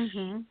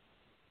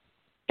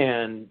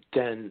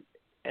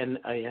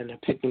I end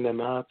up picking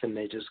them up, and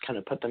they just kind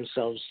of put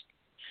themselves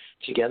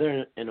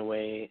together in a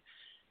way,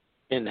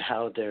 in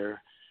how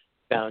they're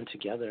bound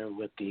together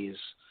with the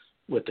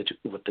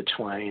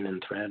twine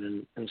and thread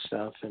and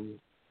stuff, and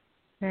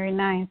very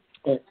nice.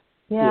 And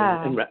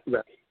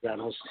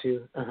rattles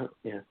too.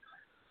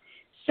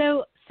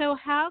 So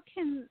how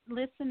can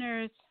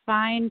listeners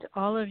find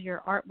all of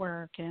your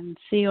artwork and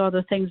see all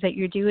the things that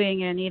you're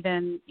doing, and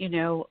even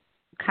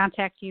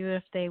contact you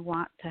if they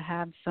want to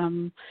have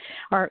some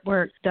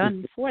artwork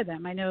done for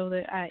them? I know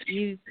that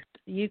you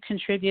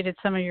contributed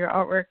some of your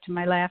artwork to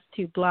my last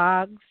 2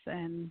 blogs,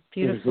 and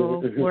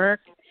beautiful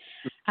work.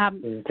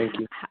 Thank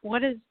you.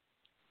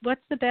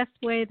 What's the best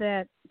way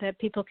that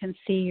people can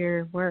see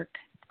your work?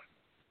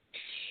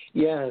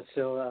 Yeah,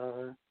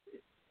 so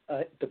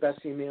the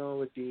best email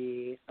would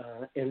be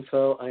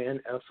info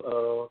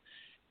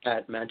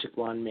at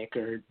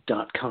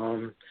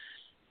magicwandmaker.com.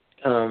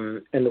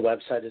 And the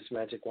website is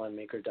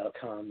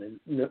magicwandmaker.com, and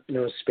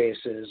no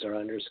spaces or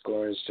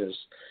underscores, just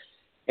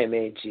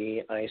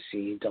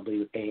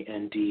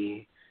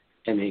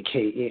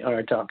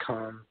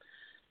magicwandmaker.com.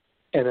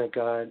 And I've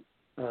got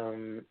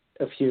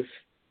a few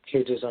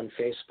pages on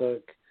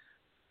Facebook,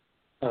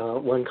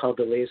 one called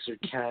the Laser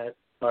Cat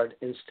Art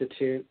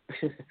Institute.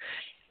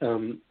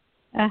 And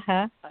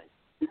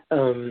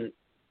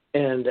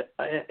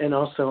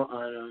also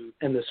on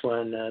and this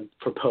one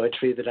for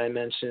poetry that I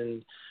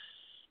mentioned,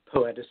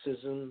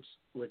 Poeticisms,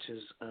 which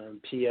is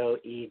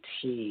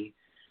POETICIS.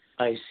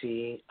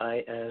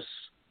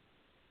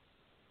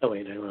 Oh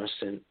wait, I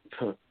lost it.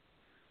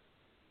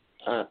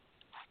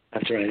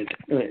 After I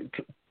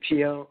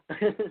PO.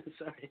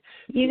 Sorry.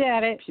 You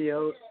got it.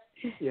 POETICISMS.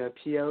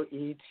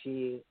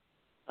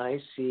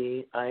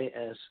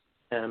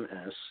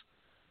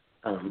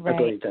 Right. I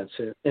believe that's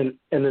it. And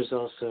there's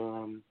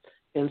also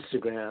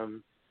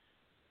Instagram.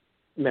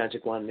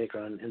 Magic Wand Maker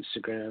on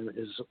Instagram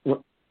is,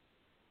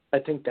 I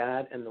think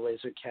that and the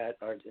Laser Cat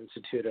Art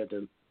Institute are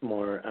the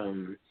more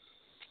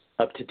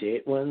up to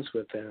date ones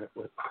with the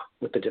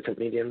different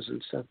mediums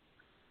and stuff.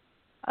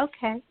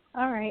 Okay.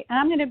 All right. And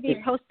I'm going to be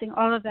posting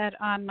all of that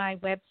on my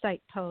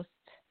website post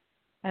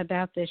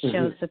about this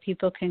show, so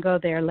people can go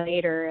there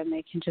later and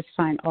they can just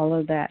find all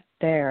of that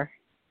there.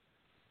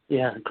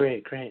 Yeah,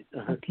 great.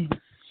 Okay.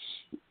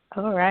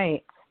 All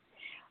right.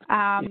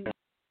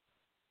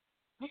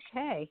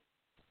 Okay.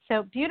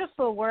 So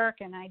beautiful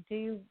work, and I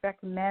do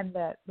recommend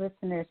that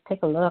listeners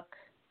take a look.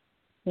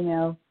 We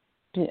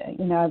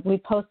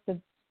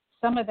posted,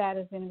 some of that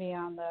is going to be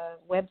on the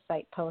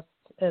website post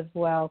as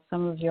well.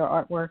 Some of your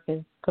artwork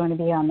is going to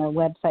be on the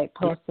website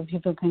post, so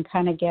people can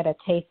kind of get a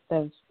taste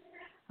of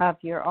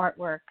your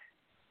artwork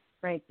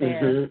right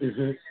there.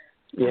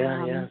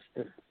 Yeah,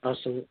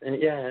 awesome.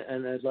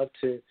 And I'd love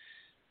to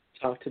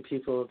talk to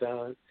people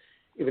about,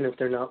 even if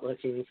they're not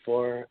looking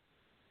for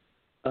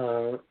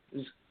a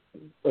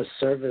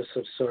service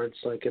of sorts,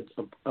 like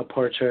a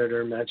portrait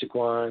or magic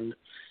wand,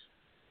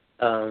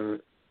 or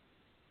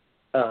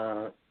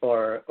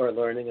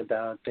learning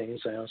about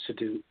things. I also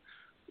do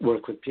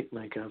work with people,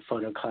 like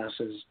photo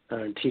classes,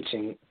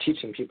 teaching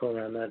people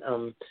around that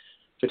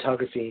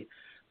photography.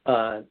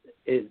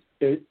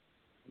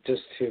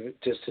 Just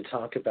to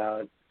talk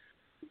about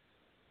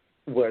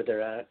where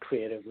they're at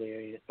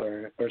creatively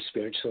or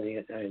spiritually.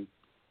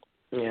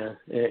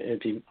 It'd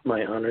be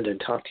my honor to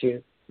talk to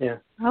you. Yeah.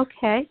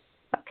 Okay,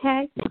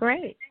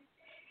 great.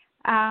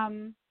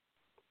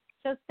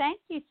 So thank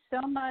you so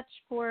much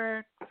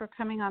for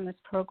coming on this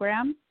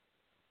program,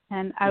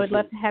 and I would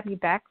love to have you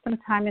back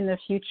sometime in the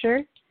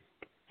future.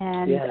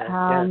 And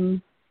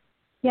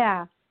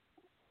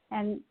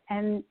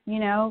and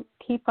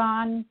keep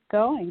on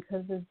going,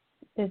 because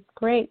it's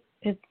great.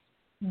 It's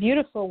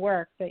beautiful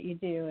work that you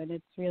do, and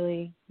it's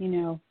really,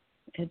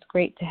 it's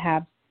great to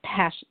have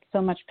passion,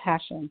 so much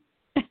passion.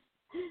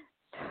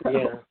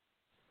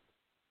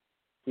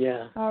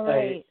 Yeah. All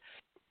right.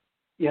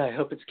 I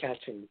hope it's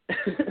catching.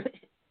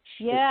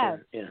 Yes.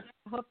 Yeah.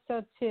 I hope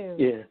so too.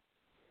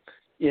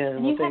 Yeah.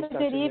 And you have a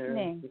good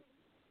evening.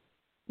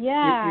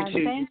 Yeah. You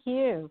too. Thank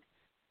you.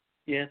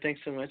 Yeah.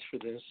 Thanks so much for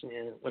this.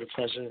 Yeah. What a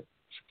pleasure.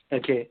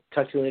 Okay.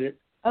 Talk to you later.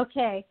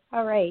 Okay.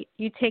 All right.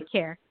 You take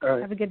care. All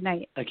right. Have a good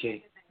night.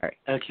 Okay. All right.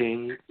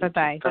 Okay.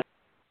 Bye-bye. Bye.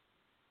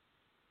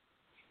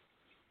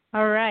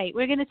 All right.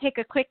 We're going to take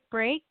a quick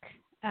break.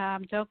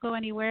 Don't go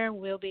anywhere.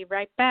 We'll be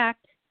right back.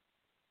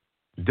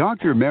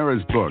 Dr.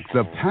 Mara's book,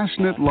 The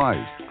Passionate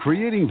Life,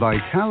 Creating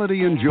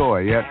Vitality and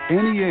Joy at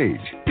Any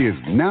Age, is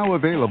now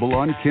available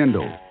on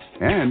Kindle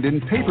and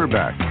in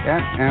paperback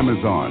at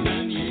Amazon.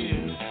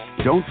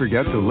 Don't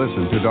forget to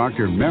listen to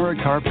Dr. Mara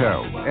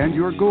Karpel and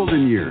Your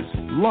Golden Years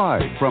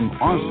live from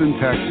Austin,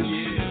 Texas,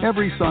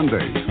 every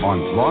Sunday on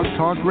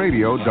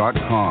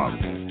blogtalkradio.com.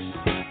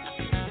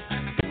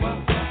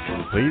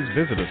 Please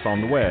visit us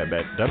on the web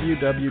at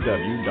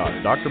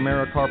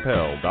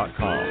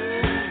www.drmarakarpel.com.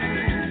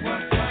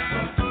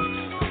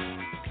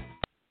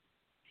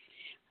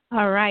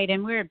 All right,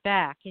 and we're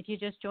back. If you're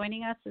just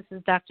joining us, this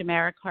is Dr.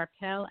 Mara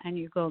Karpel and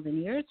Your Golden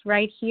Years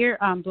right here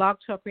on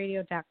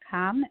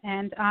blogtalkradio.com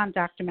and on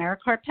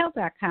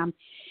drmarakarpel.com.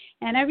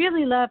 And I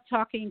really love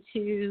talking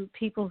to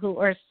people who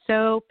are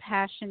so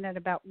passionate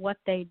about what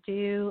they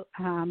do,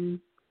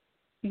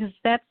 because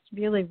that's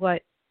really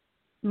what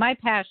my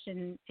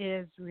passion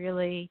is,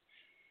 really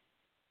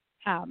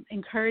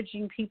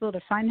encouraging people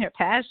to find their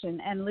passion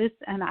and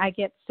listen. And I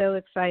get so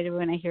excited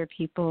when I hear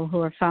people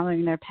who are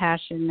following their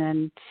passion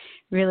and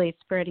really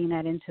spreading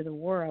that into the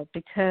world,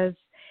 because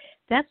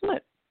that's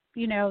what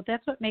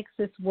makes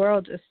this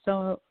world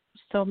so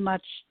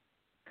much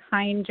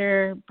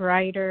kinder,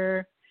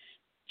 brighter,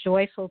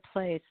 joyful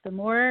place. The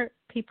more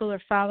people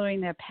are following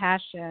their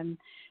passion,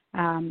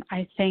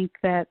 I think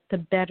that the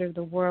better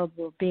the world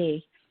will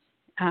be.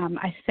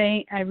 I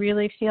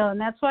really feel, and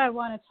that's why I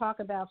want to talk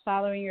about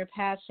following your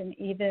passion,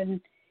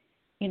 even,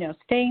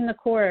 staying the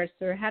course,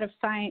 or how to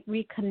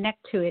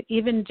reconnect to it,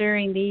 even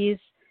during these,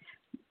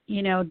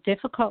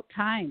 difficult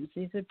times.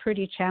 These are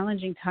pretty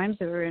challenging times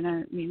that we're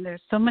in.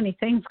 There's so many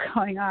things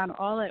going on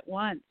all at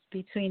once,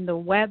 between the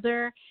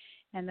weather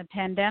and the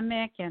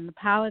pandemic and the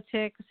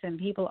politics and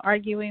people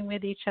arguing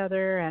with each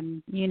other,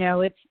 and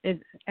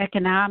it's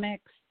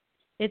economics.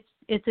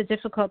 It's a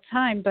difficult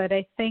time, but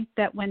I think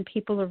that when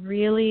people are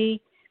really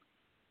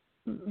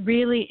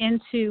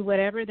into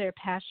whatever they're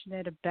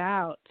passionate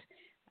about,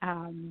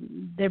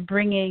 they're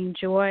bringing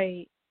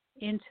joy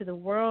into the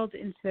world,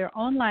 into their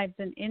own lives,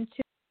 and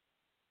into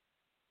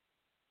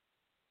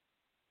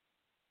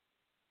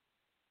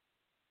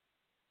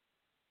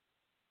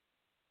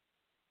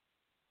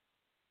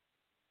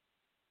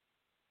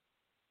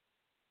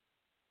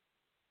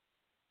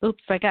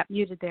Oops, I got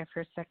muted there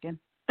for a second.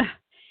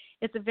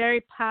 It's a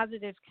very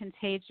positive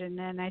contagion,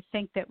 and I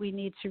think that we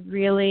need to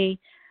really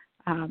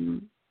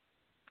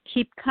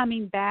keep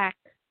coming back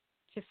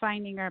to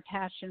finding our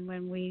passion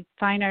when we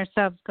find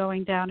ourselves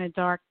going down a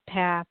dark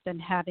path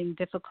and having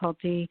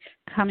difficulty.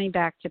 Coming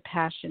back to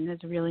passion is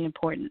really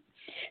important.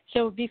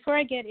 So before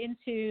I get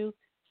into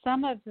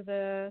some of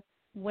the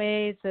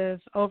ways of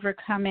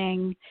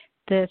overcoming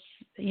this,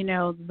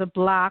 the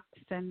blocks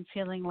and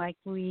feeling like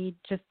we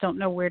just don't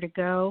know where to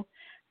go,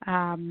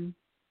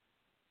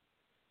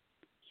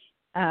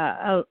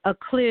 a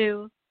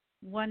clue,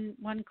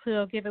 one clue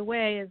I'll give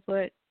away is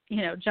what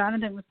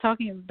Johnathan was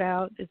talking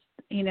about is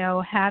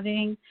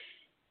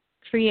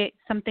create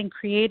something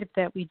creative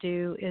that we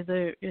do is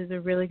a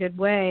really good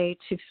way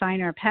to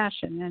find our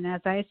passion. And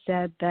as I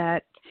said,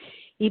 that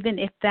even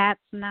if that's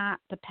not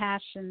the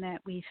passion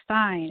that we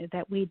find,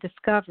 that we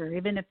discover,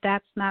 even if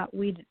that's not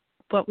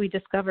what we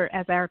discover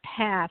as our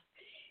path,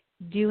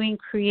 doing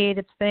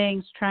creative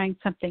things, trying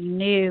something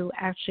new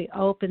actually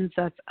opens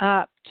us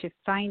up to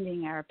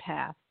finding our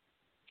path.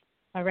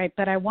 All right,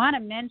 but I want to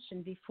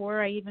mention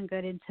before I even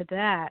get into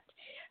that,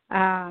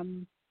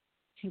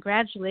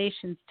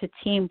 congratulations to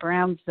Team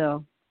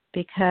Brownsville,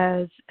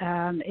 because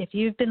if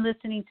you've been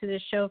listening to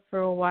this show for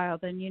a while,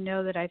 then you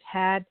know that I've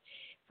had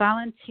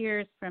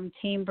volunteers from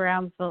Team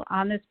Brownsville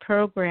on this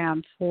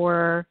program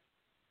for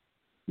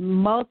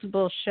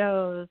multiple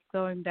shows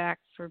going back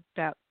for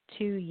about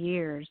 2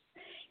 years.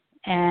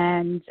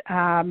 And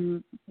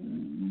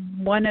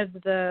one of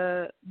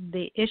the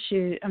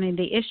issue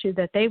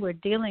that they were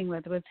dealing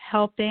with was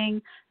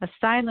helping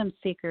asylum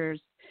seekers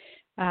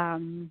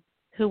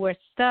who were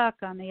stuck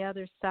on the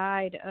other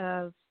side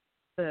of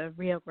the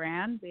Rio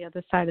Grande, the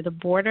other side of the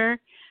border,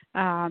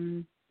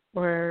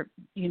 or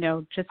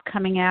just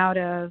coming out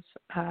of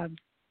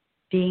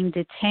being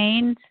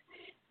detained,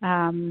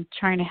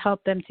 trying to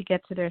help them to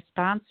get to their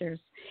sponsors.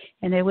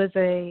 And there was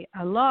a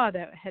law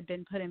that had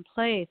been put in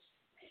place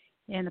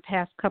in the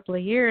past couple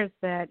of years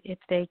that if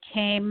they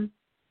came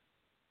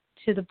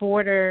to the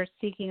border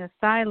seeking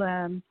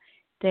asylum,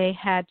 they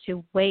had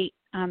to wait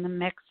on the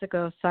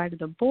Mexico side of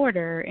the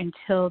border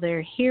until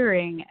their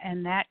hearing,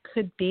 and that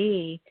could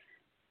be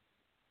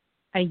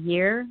a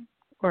year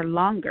or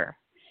longer.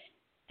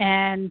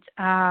 And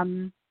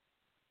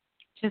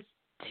just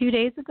 2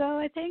 days ago,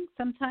 I think,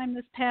 sometime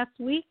this past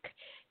week,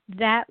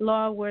 that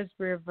law was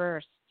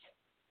reversed.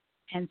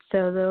 And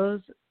so those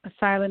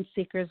asylum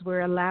seekers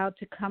were allowed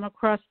to come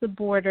across the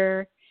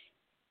border,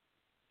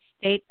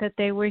 state that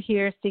they were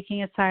here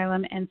seeking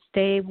asylum, and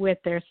stay with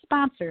their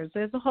sponsors.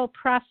 There's a whole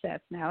process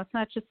now. It's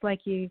not just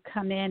like you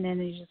come in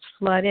and you just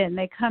flood in.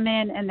 They come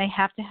in and they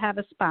have to have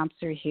a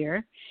sponsor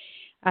here,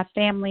 a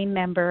family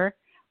member,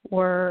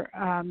 or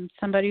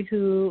somebody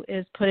who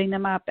is putting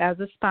them up as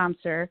a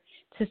sponsor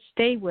to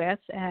stay with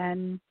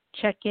and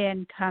check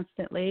in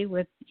constantly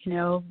with,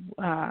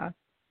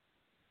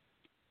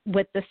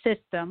 with the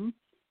system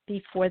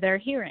before their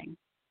hearing.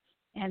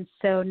 And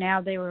so now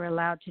they were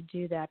allowed to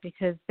do that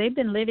because they've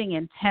been living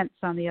in tents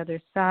on the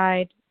other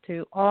side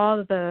through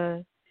all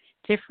the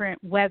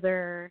different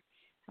weather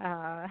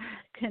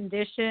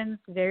conditions,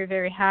 very,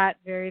 very hot,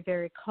 very,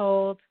 very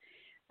cold.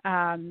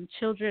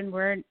 Children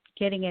weren't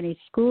getting any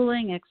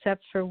schooling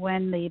except for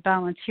when the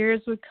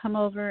volunteers would come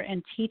over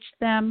and teach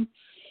them.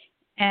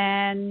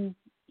 And,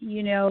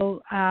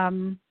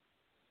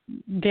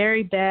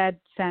 very bad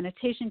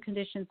sanitation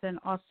conditions, and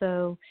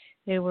also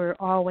they were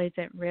always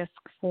at risk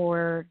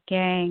for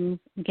gang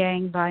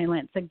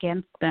violence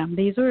against them.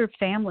 These were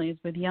families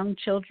with young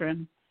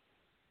children,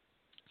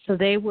 so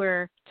they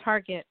were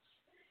targets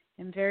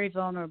and very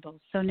vulnerable.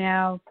 So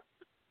now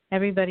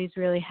everybody's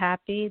really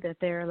happy that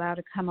they're allowed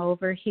to come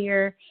over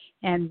here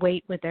and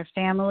wait with their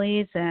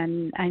families,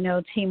 and I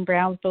know Team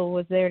Brownsville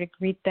was there to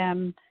greet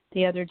them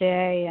the other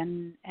day,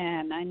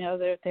 and I know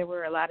that there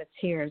were a lot of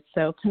tears.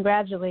 So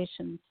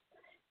congratulations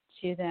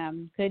to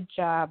them. Good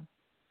job.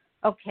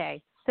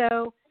 Okay,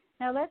 so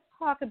now let's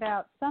talk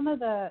about some of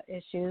the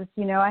issues.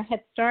 I had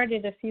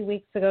started a few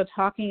weeks ago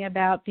talking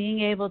about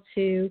being able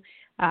to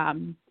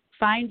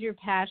find your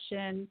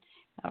passion,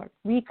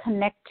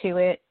 reconnect to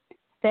it,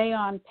 stay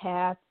on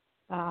path,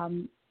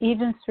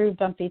 even through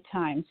bumpy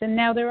times. And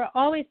now there are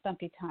always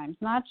bumpy times,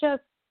 not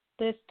just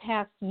this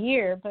past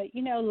year, but,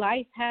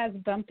 life has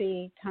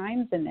bumpy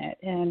times in it.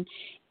 And,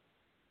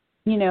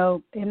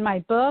 in my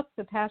book,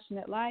 The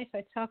Passionate Life,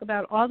 I talk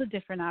about all the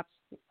different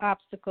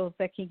obstacles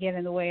that can get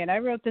in the way. And I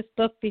wrote this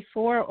book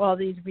before all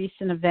these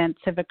recent events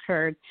have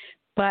occurred.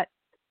 But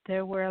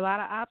there were a lot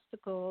of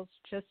obstacles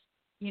just,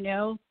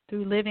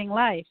 through living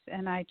life.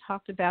 And I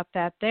talked about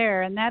that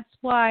there. And that's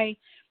why,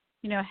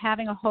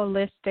 having a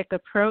holistic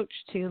approach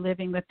to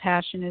living with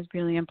passion is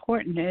really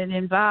important. It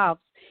involves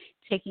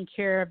taking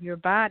care of your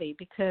body,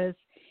 because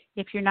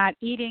if you're not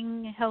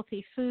eating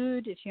healthy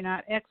food, if you're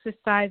not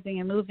exercising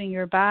and moving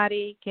your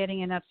body,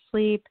 getting enough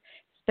sleep,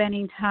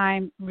 spending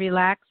time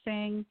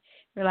relaxing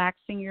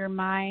your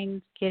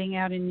mind, getting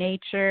out in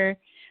nature,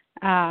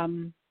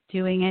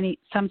 doing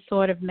some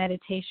sort of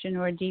meditation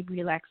or deep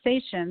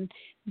relaxation,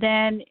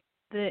 then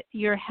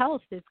your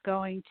health is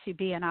going to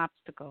be an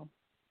obstacle.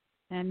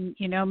 And,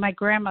 my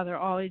grandmother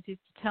always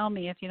used to tell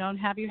me, if you don't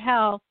have your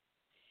health,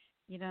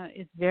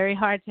 it's very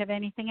hard to have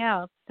anything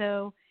else.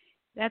 So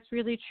that's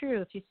really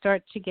true. If you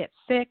start to get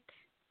sick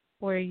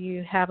or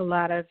you have a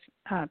lot of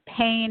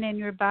pain in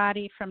your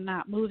body from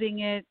not moving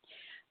it,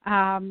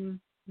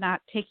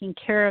 not taking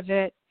care of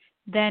it,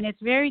 then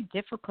it's very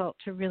difficult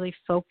to really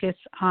focus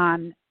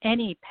on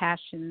any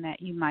passion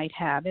that you might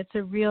have. It's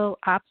a real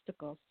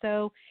obstacle.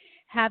 So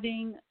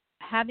having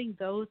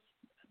those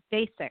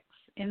basics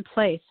in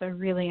place are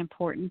really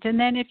important. And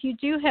then if you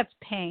do have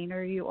pain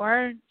or you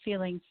are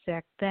feeling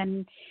sick,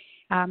 then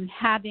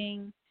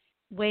having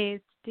ways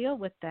to deal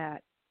with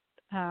that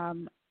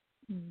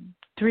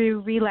through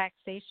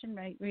relaxation,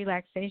 right?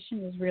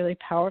 Relaxation is really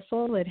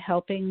powerful at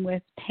helping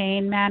with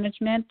pain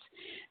management.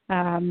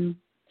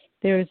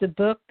 There was a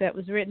book that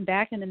was written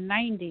back in the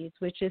 90s,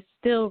 which is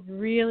still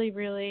really,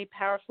 really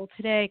powerful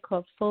today,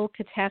 called Full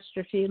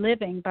Catastrophe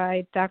Living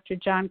by Dr.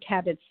 John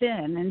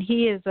Kabat-Zinn. And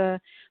he is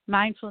a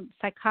mindful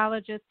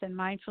psychologist and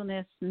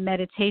mindfulness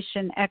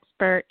meditation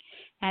expert,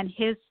 and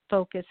his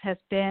focus has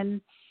been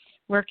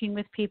working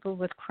with people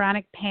with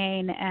chronic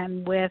pain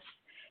and with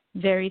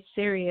very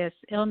serious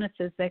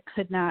illnesses that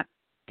could not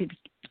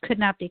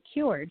be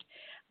cured,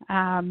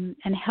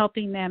 and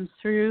helping them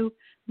through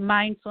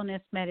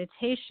mindfulness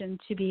meditation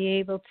to be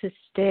able to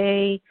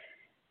stay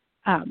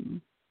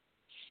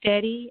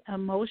steady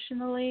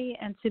emotionally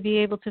and to be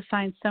able to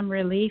find some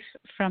relief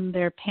from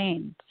their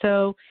pain.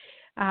 So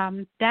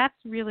that's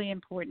really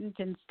important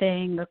in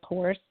staying the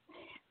course.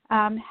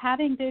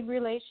 Having good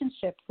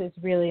relationships is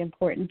really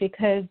important,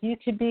 because you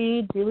could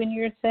be doing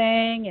your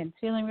thing and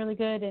feeling really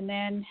good and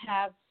then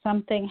have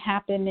something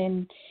happen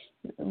in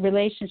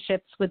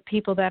relationships with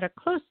people that are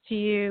close to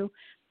you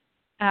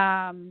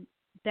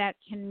that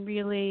can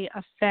really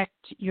affect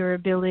your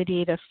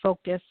ability to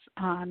focus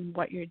on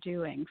what you're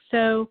doing.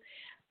 So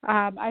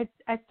I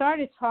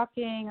started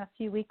talking a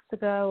few weeks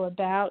ago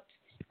about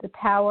the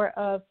power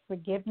of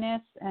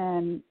forgiveness,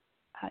 and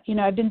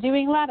I've been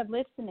doing a lot of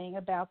listening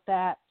about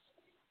that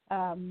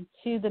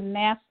to the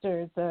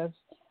masters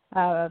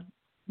of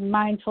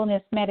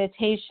mindfulness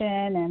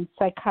meditation and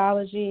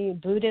psychology,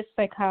 Buddhist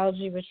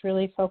psychology, which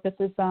really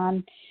focuses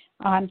on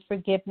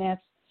forgiveness.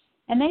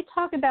 And they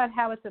talk about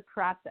how it's a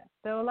process.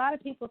 So a lot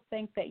of people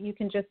think that you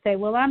can just say,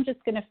 well, I'm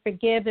just going to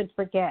forgive and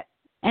forget.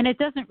 And it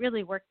doesn't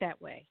really work that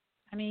way.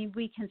 I mean,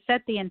 we can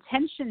set the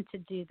intention to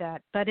do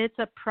that, but it's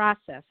a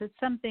process. It's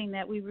something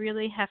that we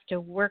really have to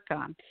work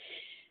on.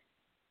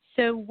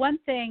 So one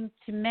thing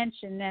to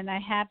mention, and I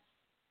have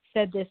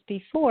said this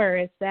before,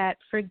 is that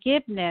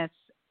forgiveness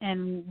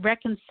and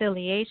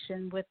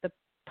reconciliation with the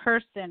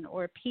person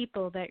or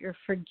people that you're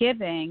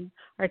forgiving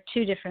are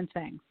two different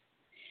things.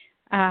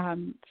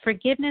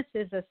 Forgiveness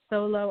is a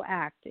solo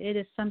act. It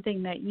is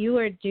something that you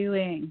are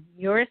doing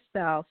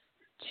yourself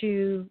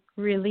to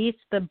release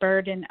the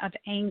burden of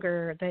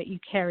anger that you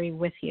carry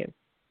with you.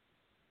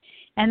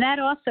 And that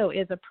also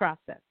is a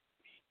process.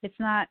 It's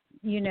not,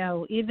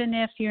 even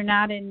if you're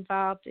not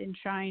involved in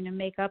trying to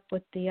make up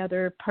with the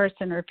other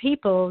person or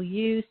people,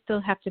 you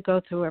still have to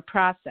go through a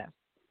process.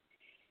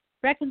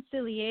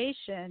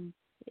 Reconciliation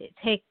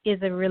is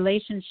a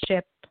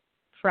relationship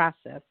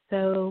process.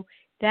 So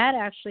that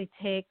actually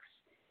takes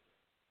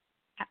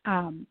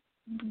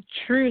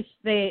truth.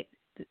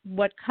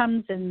 What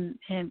comes in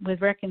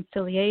with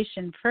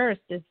reconciliation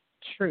first is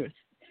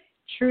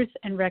truth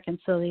and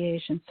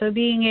reconciliation. So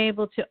being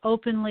able to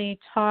openly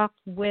talk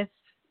with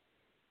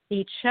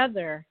each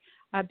other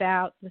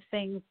about the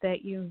things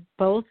that you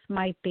both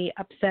might be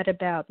upset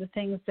about, the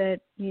things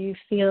that you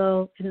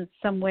feel in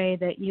some way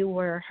that you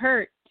were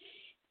hurt,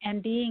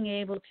 and being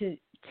able to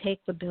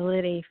take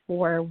ability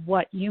for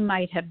what you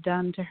might have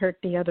done to hurt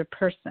the other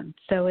person.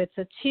 So it's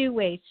a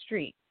two-way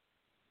street.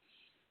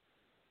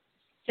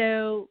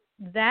 So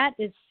that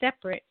is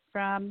separate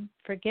from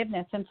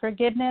forgiveness. And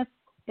forgiveness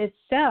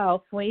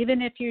itself, well,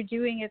 even if you're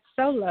doing it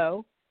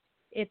solo,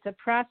 it's a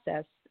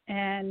process.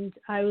 And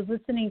I was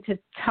listening to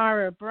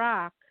Tara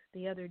Brach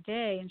the other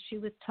day, and she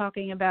was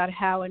talking about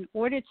how in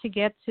order to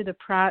get to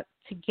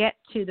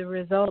the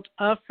result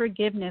of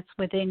forgiveness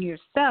within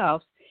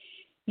yourself,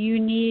 you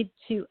need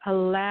to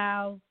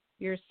allow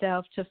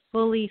yourself to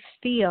fully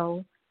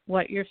feel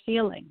what you're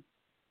feeling.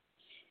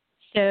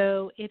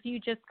 So if you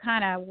just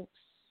kind of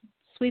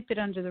sweep it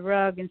under the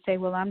rug and say,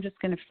 well, I'm just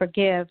going to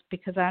forgive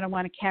because I don't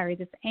want to carry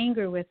this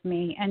anger with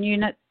me, and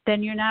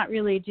then you're not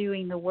really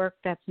doing the work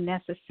that's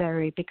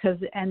necessary,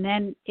 and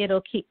then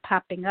it'll keep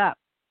popping up.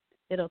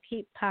 It'll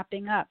keep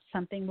popping up.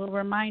 Something will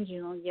remind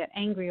you, and you'll get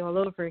angry all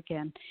over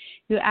again.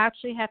 You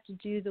actually have to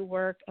do the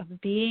work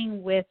of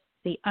being with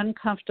the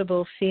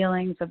uncomfortable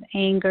feelings of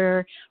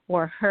anger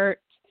or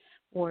hurt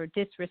or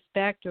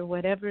disrespect or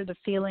whatever the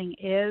feeling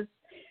is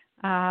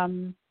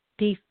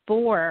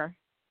before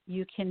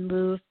you can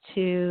move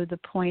to the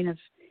point of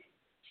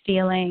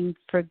feeling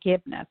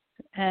forgiveness.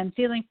 And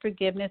feeling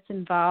forgiveness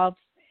involves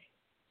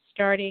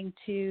starting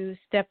to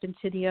step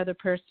into the other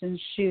person's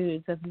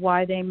shoes of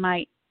why they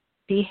might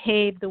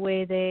behave the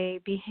way they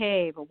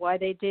behave or why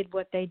they did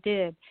what they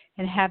did,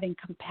 and having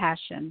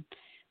compassion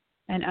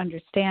and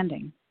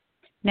understanding.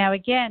 Now,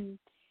 again,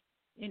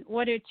 in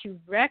order to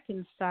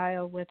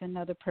reconcile with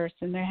another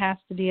person, there has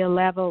to be a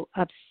level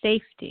of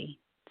safety.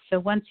 So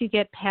once you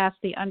get past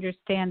the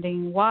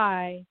understanding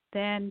why,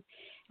 then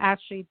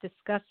actually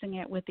discussing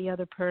it with the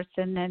other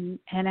person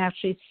and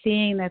actually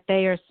seeing that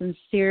they are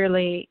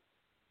sincerely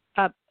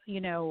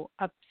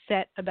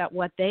upset about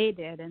what they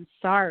did and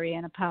sorry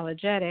and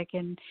apologetic,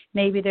 and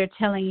maybe they're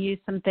telling you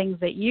some things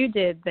that you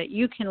did that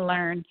you can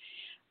learn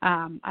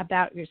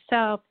about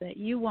yourself, that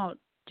you won't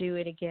do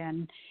it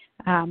again.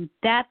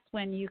 That's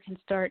when you can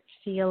start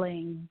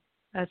feeling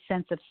a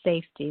sense of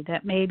safety,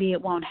 that maybe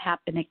it won't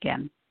happen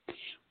again.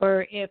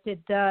 Or if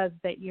it does,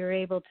 that you're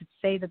able to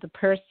say to the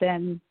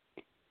person,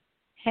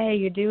 hey,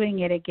 you're doing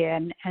it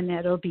again, and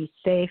it'll be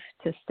safe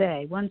to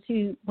stay. Once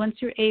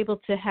you're able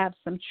to have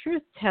some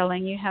truth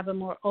telling, you have a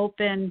more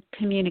open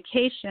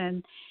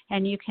communication,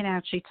 and you can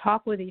actually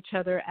talk with each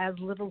other as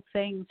little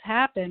things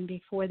happen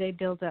before they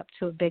build up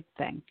to a big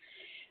thing.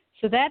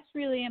 So that's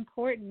really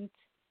important.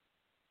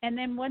 And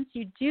then once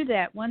you do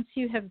that, once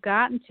you have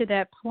gotten to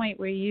that point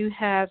where you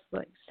have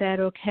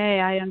said, okay,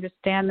 I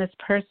understand this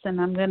person,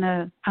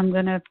 I'm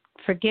gonna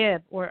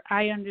forgive, or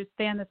I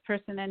understand this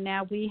person, and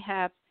now we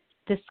have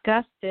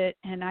discussed it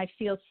and I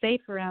feel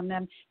safe around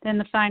them, then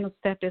the final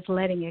step is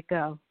letting it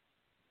go.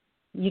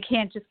 You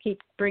can't just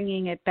keep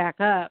bringing it back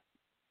up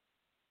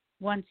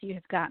once you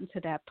have gotten to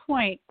that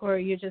point, or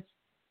you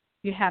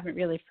haven't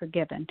really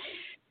forgiven.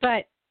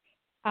 But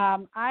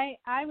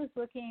I was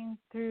looking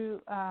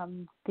through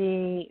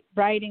the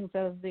writings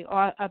of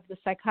the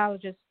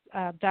psychologist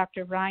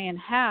Dr. Ryan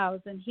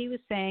Howes, and he was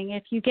saying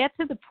if you get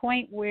to the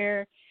point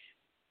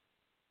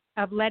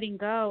of letting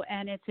go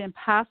and it's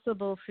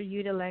impossible for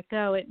you to let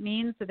go, it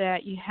means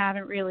that you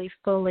haven't really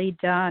fully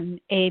done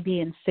A, B,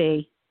 and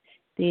C,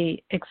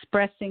 the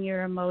expressing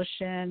your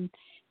emotion,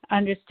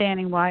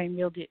 understanding why, and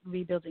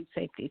rebuilding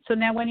safety. So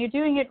now when you're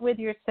doing it with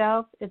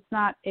yourself, it's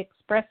not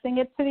expressing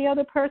it to the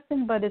other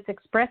person, but it's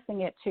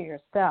expressing it to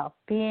yourself,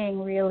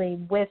 being really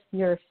with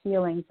your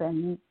feelings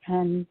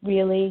and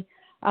really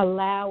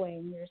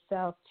allowing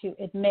yourself to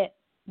admit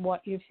what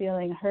you're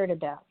feeling hurt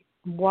about,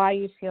 why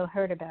you feel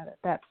hurt about it,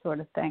 that sort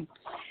of thing.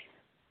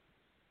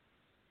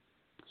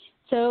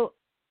 So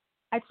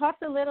I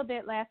talked a little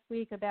bit last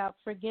week about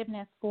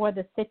forgiveness for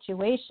the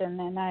situation,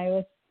 and I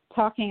was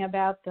talking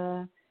about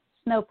the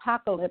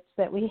snowpocalypse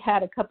that we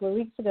had a couple of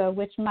weeks ago,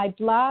 which my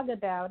blog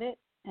about it,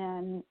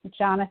 and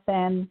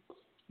Johnathan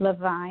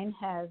Levine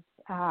has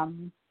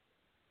done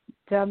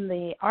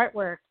the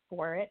artwork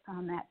for it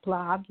on that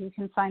blog. You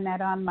can find that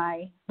on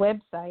my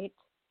website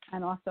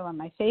and also on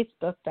my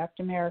Facebook,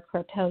 Dr. Mara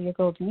Karpel, Your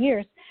Golden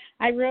Years.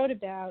 I wrote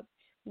about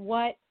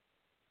what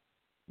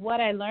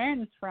I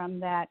learned from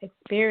that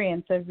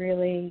experience of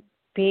really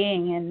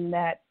being in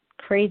that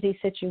crazy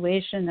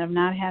situation of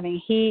not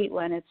having heat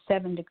when it's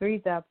 7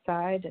 degrees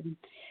outside,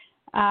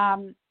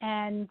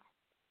 and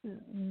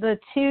the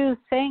two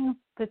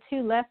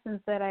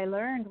lessons that I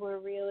learned were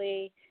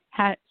really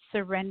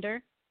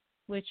surrender,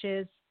 which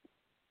is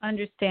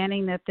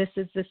understanding that this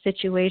is the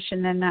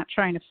situation and not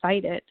trying to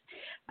fight it.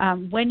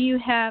 When you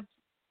have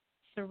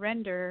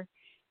surrender,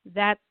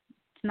 that's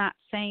not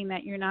saying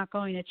that you're not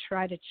going to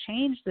try to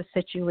change the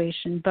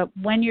situation, but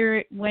when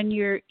you're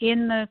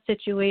in the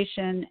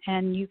situation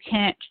and you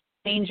can't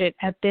change it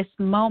at this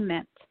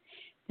moment,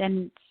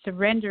 then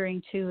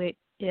surrendering to it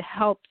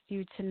helps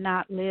you to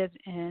not live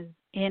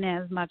in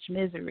as much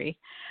misery.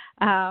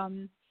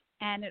 And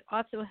it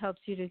also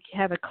helps you to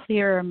have a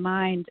clearer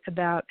mind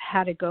about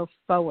how to go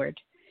forward.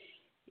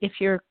 If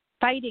you're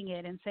fighting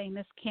it and saying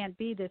this can't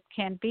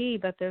be,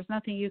 but there's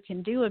nothing you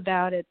can do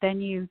about it,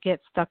 then you get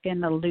stuck in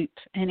the loop,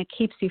 and it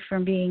keeps you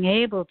from being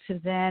able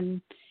to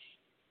then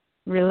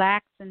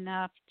relax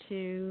enough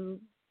to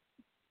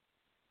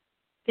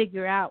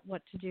figure out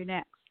what to do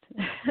next.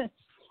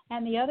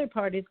 And the other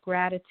part is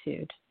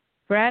gratitude.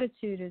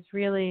 Gratitude is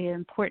really an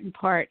important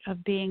part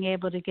of being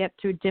able to get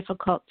through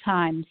difficult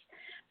times.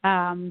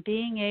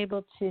 Being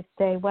able to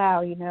say,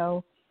 wow,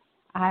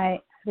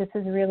 this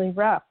is really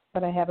rough,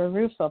 but I have a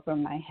roof over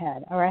my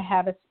head, or I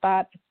have a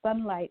spot of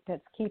sunlight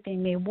that's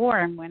keeping me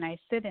warm when I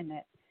sit in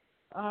it.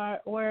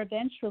 Or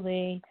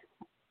eventually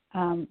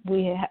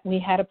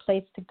we had a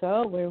place to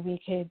go where we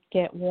could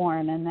get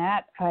warm, and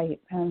that I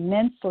am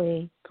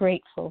immensely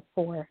grateful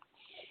for.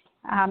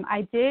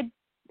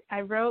 I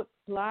wrote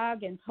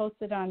blog and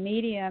posted on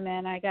Medium,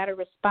 and I got a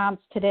response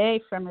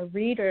today from a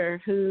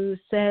reader who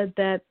said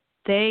that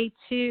they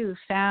too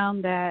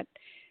found that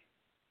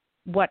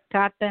what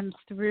got them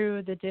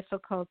through the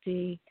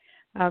difficulty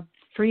of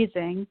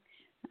freezing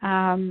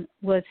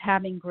was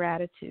having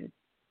gratitude.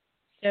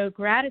 So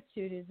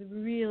gratitude is a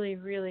really,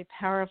 really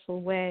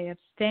powerful way of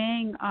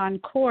staying on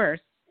course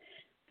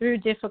through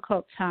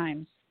difficult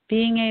times,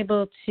 being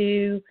able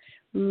to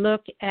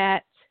look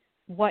at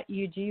what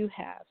you do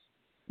have.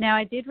 Now,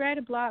 I did write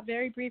a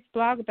very brief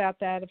blog about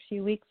that a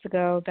few weeks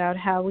ago, about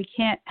how we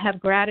can't have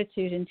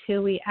gratitude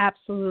until we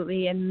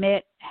absolutely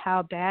admit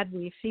how bad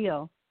we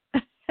feel.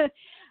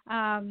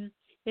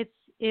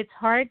 It's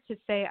hard to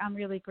say I'm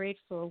really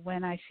grateful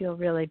when I feel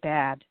really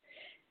bad.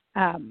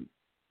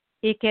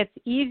 It gets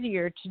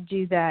easier to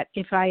do that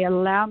if I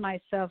allow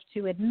myself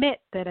to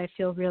admit that I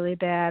feel really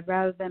bad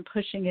rather than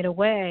pushing it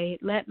away,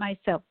 let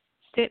myself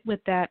sit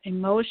with that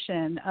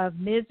emotion of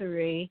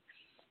misery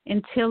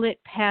until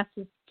it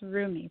passes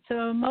through me.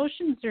 So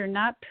emotions are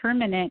not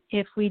permanent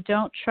if we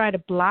don't try to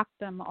block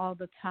them all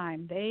the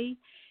time. They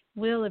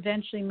will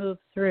eventually move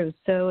through.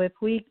 So if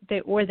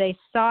they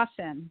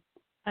soften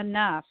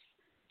enough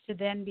to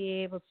then be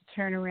able to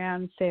turn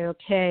around and say,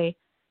 okay,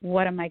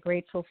 what am I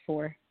grateful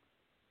for?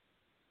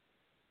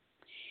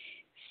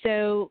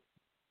 So,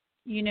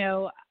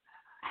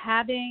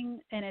 having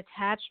an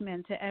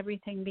attachment to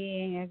everything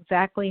being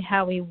exactly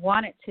how we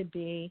want it to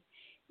be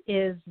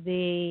is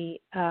the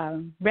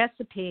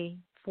recipe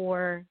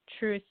for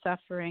true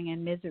suffering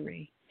and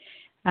misery.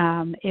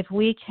 If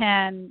we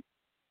can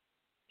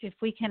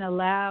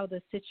allow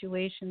the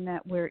situation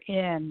that we're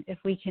in, if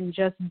we can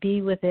just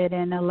be with it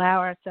and allow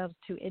ourselves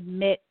to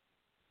admit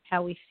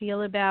how we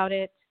feel about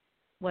it,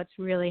 what's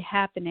really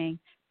happening,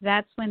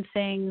 that's when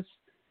things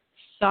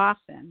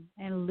soften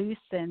and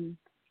loosen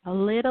a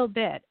little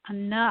bit,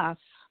 enough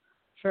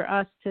for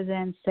us to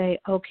then say,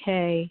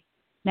 okay,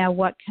 now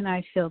what can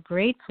I feel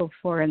grateful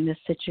for in this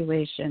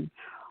situation?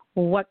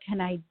 What can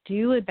I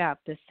do about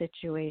this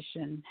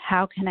situation?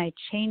 How can I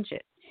change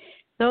it?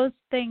 Those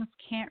things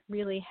can't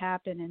really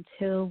happen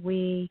until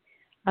we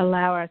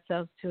allow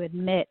ourselves to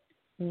admit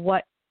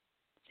what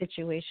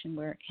situation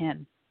we're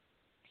in.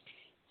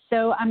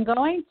 So I'm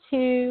going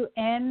to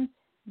end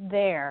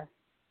there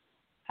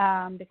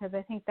because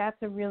I think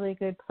that's a really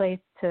good place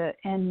to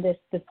end this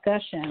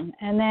discussion.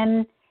 And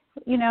then,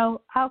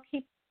 I'll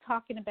keep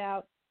talking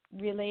about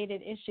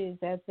related issues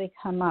as they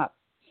come up.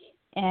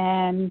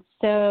 And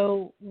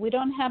so we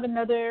don't have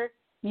another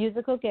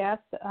musical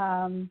guest.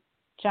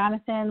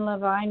 Jonathan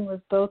Levine was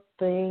both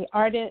the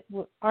artist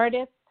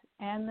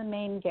and the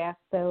main guest,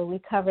 so we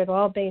covered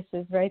all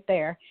bases right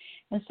there.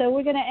 And so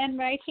we're going to end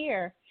right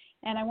here.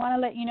 And I want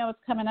to let you know what's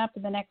coming up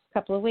in the next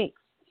couple of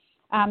weeks.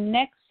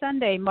 Next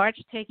Sunday, March,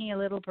 taking a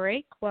little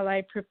break while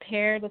I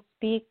prepare to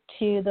speak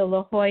to the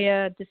La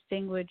Jolla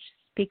Distinguished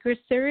Speaker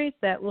Series.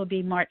 That will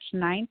be March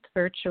 9th,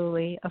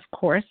 virtually, of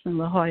course, in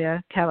La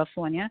Jolla,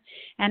 California.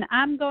 And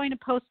I'm going to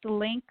post a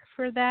link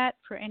for that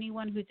for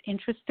anyone who's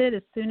interested.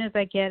 As soon as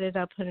I get it,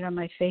 I'll put it on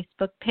my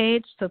Facebook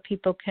page so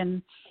people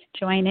can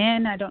join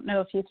in. I don't know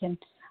if you can,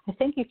 I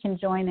think you can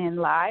join in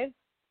live,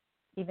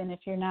 even if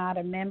you're not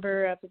a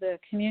member of the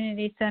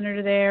community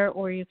center there,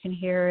 or you can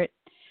hear it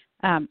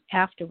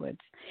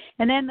afterwards.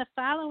 And then the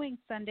following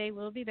Sunday,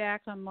 we'll be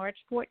back on March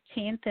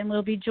 14th, and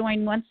we'll be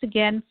joined once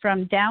again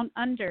from Down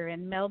Under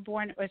in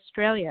Melbourne,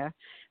 Australia,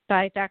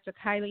 by Dr.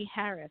 Kylie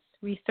Harris,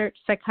 research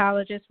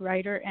psychologist,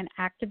 writer, and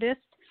activist.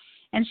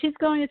 And she's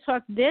going to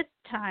talk this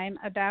time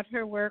about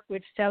her work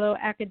with fellow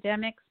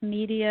academics,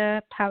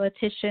 media,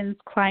 politicians,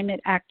 climate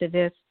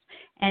activists,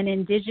 and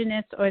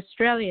Indigenous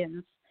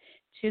Australians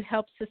to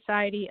help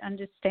society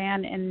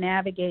understand and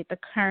navigate the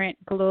current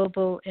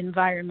global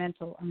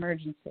environmental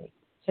emergency.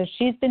 So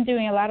she's been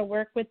doing a lot of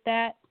work with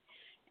that,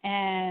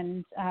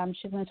 and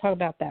she's going to talk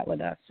about that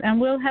with us. And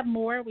we'll have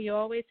more. We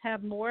always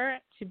have more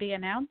to be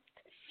announced.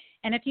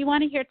 And if you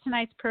want to hear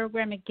tonight's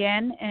program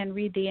again and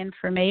read the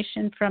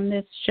information from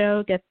this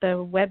show, get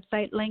the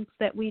website links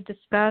that we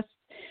discussed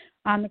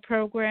on the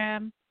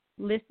program,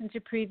 listen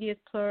to previous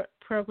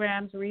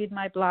programs, read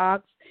my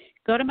blogs,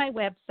 go to my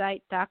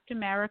website,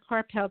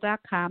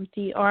 drmarakarpel.com,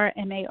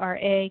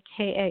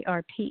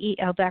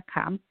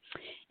 drmarakarpel.com.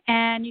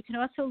 And you can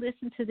also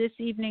listen to this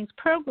evening's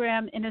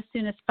program in as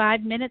soon as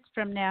 5 minutes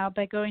from now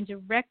by going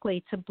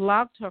directly to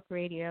Blog Talk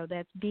Radio.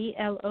 That's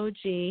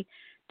BLOG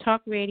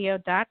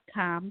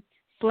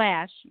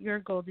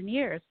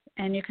talkradio.com/yourgoldenyears.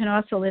 And you can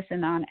also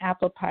listen on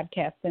Apple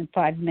Podcasts in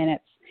 5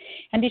 minutes.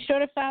 And be sure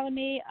to follow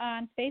me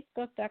on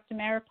Facebook, Dr.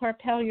 Mara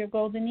Karpel, Your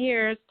Golden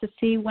Years, to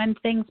see when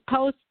things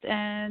post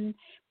and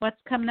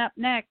what's coming up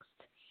next.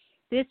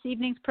 This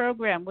evening's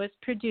program was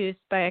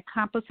produced by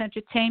Accomplice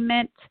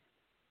Entertainment,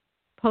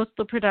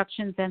 Postal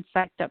Productions, and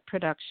Psyched Up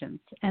Productions.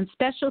 And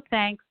special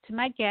thanks to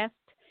my guest,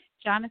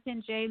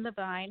 Johnathan J.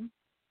 Levine,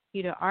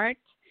 Peter Art.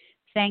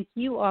 Thank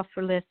you all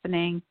for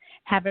listening.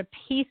 Have a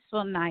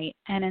peaceful night,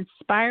 an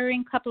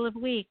inspiring couple of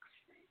weeks.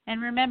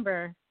 And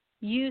remember,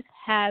 youth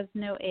has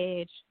no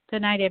age.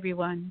 Good night,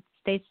 everyone.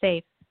 Stay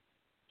safe.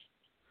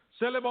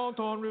 C'est le bon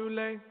temps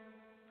roulé.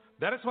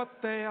 That is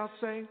what they all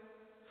say.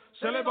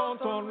 C'est le bon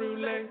temps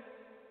roulé.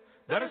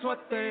 That is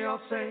what they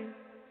all say.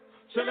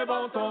 C'est le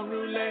bon temps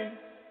roulé.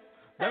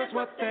 That is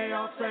what they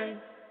all say.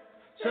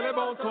 C'est le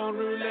bon ton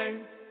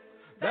roulé.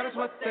 That is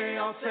what they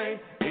all say.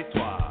 Et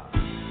toi?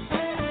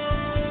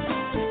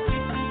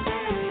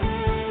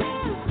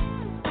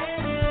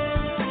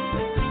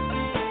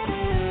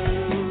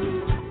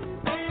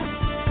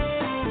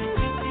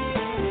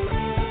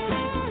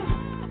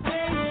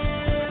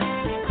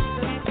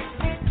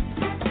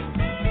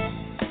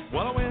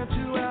 Well, I went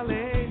to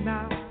LA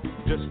now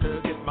just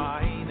to get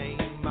my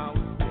name out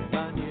in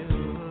the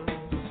news.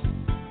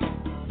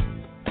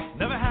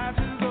 Never had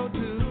to go to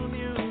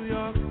New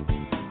York,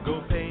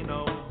 go pay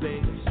no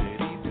big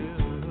city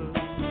dues.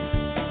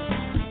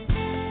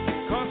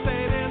 'Cause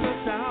stayed in the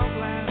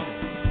Southland,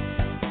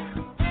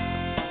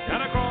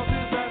 and across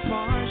this vast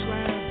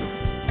marshland,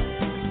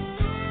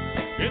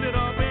 ended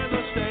up in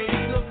the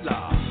state of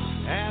La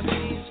and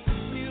these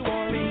New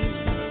Orleans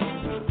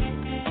blues.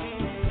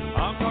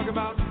 I'm talking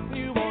about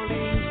New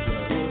Orleans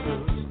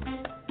blues.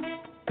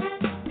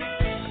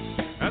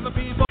 And the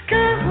people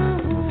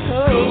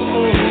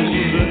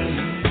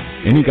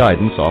Any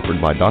guidance offered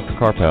by Dr.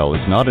 Carpel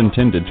is not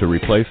intended to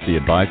replace the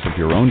advice of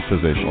your own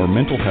physician or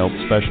mental health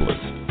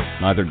specialist.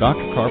 Neither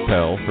Dr.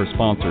 Carpel, her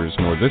sponsors,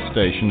 nor this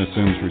station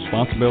assumes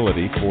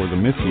responsibility for the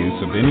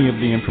misuse of any of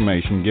the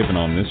information given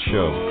on this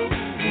show.